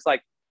whatever? It's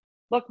like,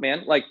 look,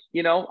 man, I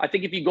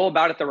think if you go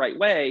about it the right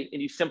way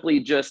and you simply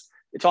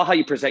it's all how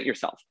you present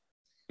yourself.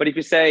 But if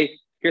you say,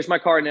 here's my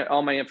card and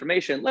all my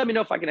information, let me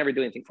know if I can ever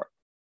do anything for it.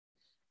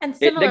 And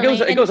similarly,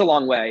 it goes a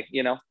long way,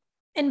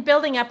 in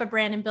building up a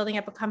brand and building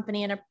up a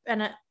company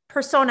and a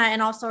persona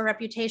and also a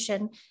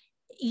reputation,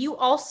 you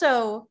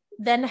also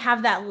then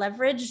have that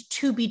leverage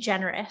to be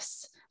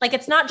generous. Like,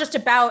 it's not just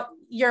about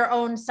your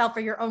own self or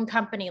your own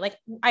company. Like,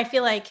 I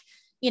feel like,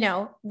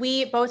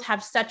 we both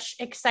have such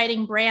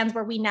exciting brands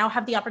where we now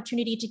have the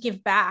opportunity to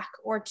give back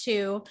or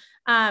to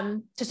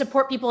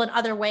support people in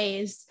other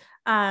ways,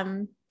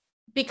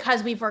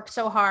 because we've worked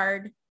so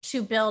hard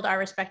to build our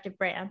respective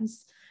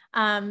brands.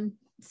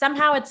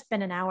 Somehow it's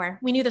been an hour.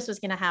 We knew this was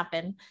going to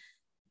happen.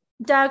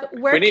 Doug,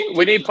 we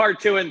need part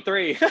 2 and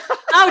 3.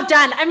 Oh,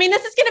 done. I mean,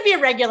 this is going to be a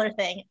regular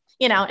thing.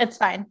 It's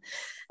fine.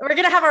 We're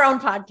going to have our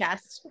own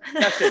podcast.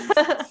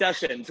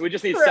 Sessions. We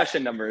just need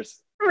session numbers.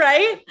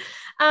 Right.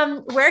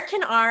 Where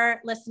can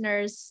our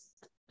listeners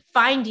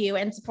find you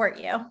and support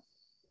you?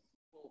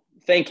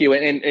 Thank you.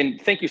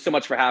 And thank you so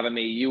much for having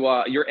me.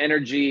 Your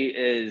energy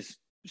is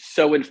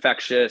so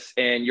infectious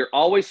and you're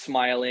always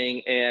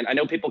smiling. And I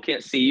know people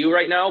can't see you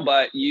right now,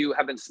 but you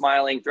have been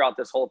smiling throughout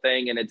this whole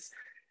thing. And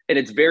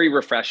it's very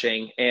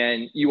refreshing.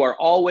 And you are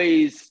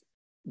always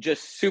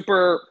just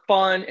super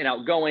fun and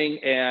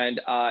outgoing.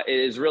 And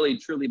it has really,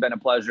 truly been a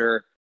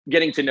pleasure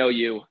getting to know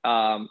you.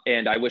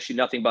 And I wish you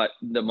nothing but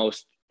the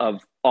most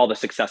of all the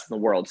success in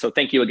the world. So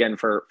thank you again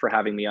for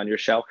having me on your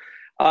show.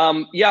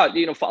 Follow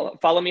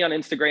me on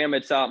Instagram.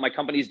 It's my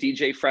company's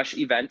DJ Fresh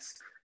Events.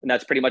 And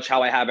that's pretty much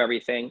how I have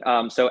everything.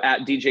 So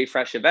at DJ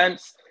Fresh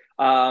Events,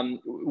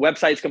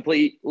 website's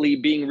completely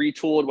being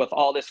retooled with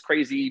all this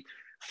crazy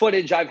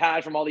footage I've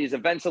had from all these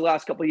events the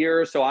last couple of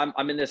years. So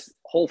I'm in this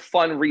whole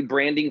fun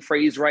rebranding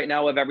phase right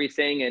now of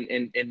everything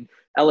and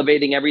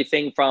elevating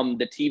everything from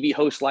the TV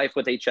host life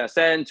with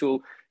HSN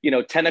to,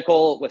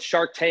 Tentacle with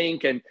Shark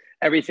Tank and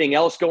everything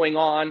else going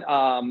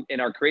on in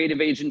our creative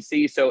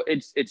agency. So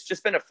it's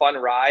just been a fun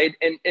ride.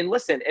 And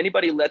listen,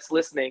 anybody that's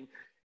listening,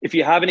 if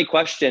you have any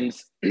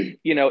questions,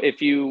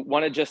 if you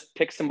want to just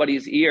pick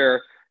somebody's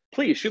ear,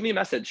 please shoot me a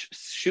message.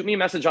 Shoot me a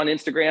message on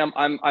Instagram.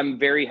 I'm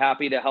very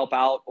happy to help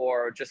out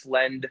or just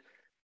lend,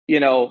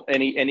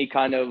 any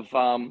kind of,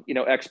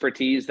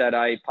 expertise that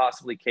I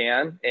possibly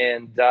can.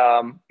 And,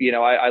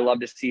 I love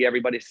to see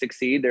everybody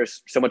succeed.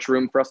 There's so much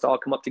room for us to all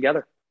come up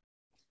together.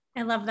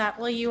 I love that.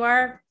 Well, you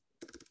are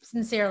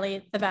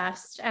sincerely the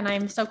best. And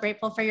I'm so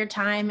grateful for your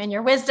time and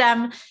your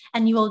wisdom,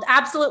 and you will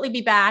absolutely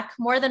be back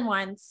more than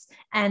once.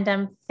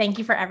 And thank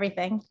you for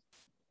everything.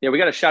 Yeah, we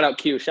got to shout out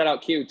Q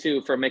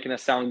too for making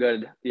us sound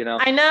good.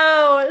 I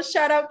know.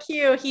 Shout out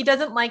Q. He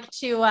doesn't like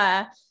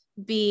to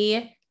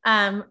be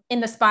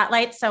in the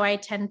spotlight. So I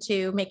tend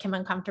to make him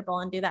uncomfortable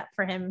and do that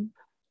for him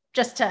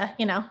just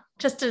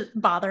to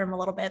bother him a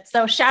little bit.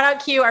 So shout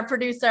out Q, our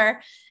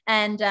producer,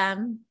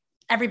 and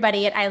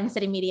everybody at Island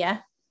City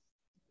Media.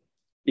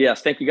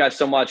 Yes. Thank you guys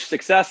so much.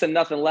 Success and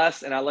nothing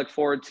less. And I look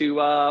forward to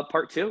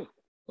part 2.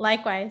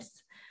 Likewise.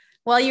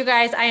 Well, you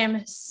guys, I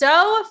am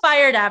so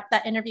fired up.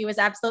 That interview was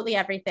absolutely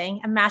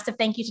everything. A massive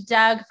thank you to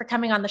Doug for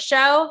coming on the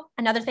show.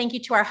 Another thank you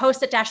to our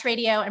hosts at Dash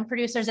Radio and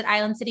producers at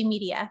Island City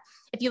Media.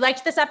 If you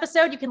liked this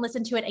episode, you can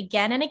listen to it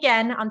again and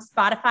again on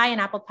Spotify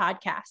and Apple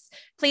Podcasts.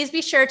 Please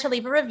be sure to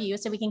leave a review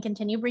so we can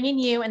continue bringing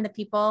you and the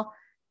people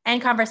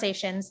and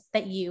conversations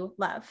that you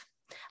love.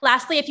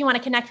 Lastly, if you want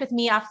to connect with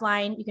me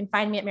offline, you can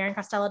find me at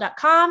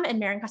MarinCostello.com and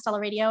Marin Costello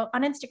Radio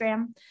on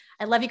Instagram.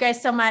 I love you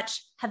guys so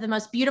much. Have the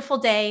most beautiful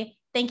day.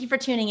 Thank you for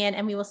tuning in,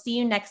 and we will see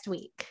you next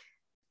week.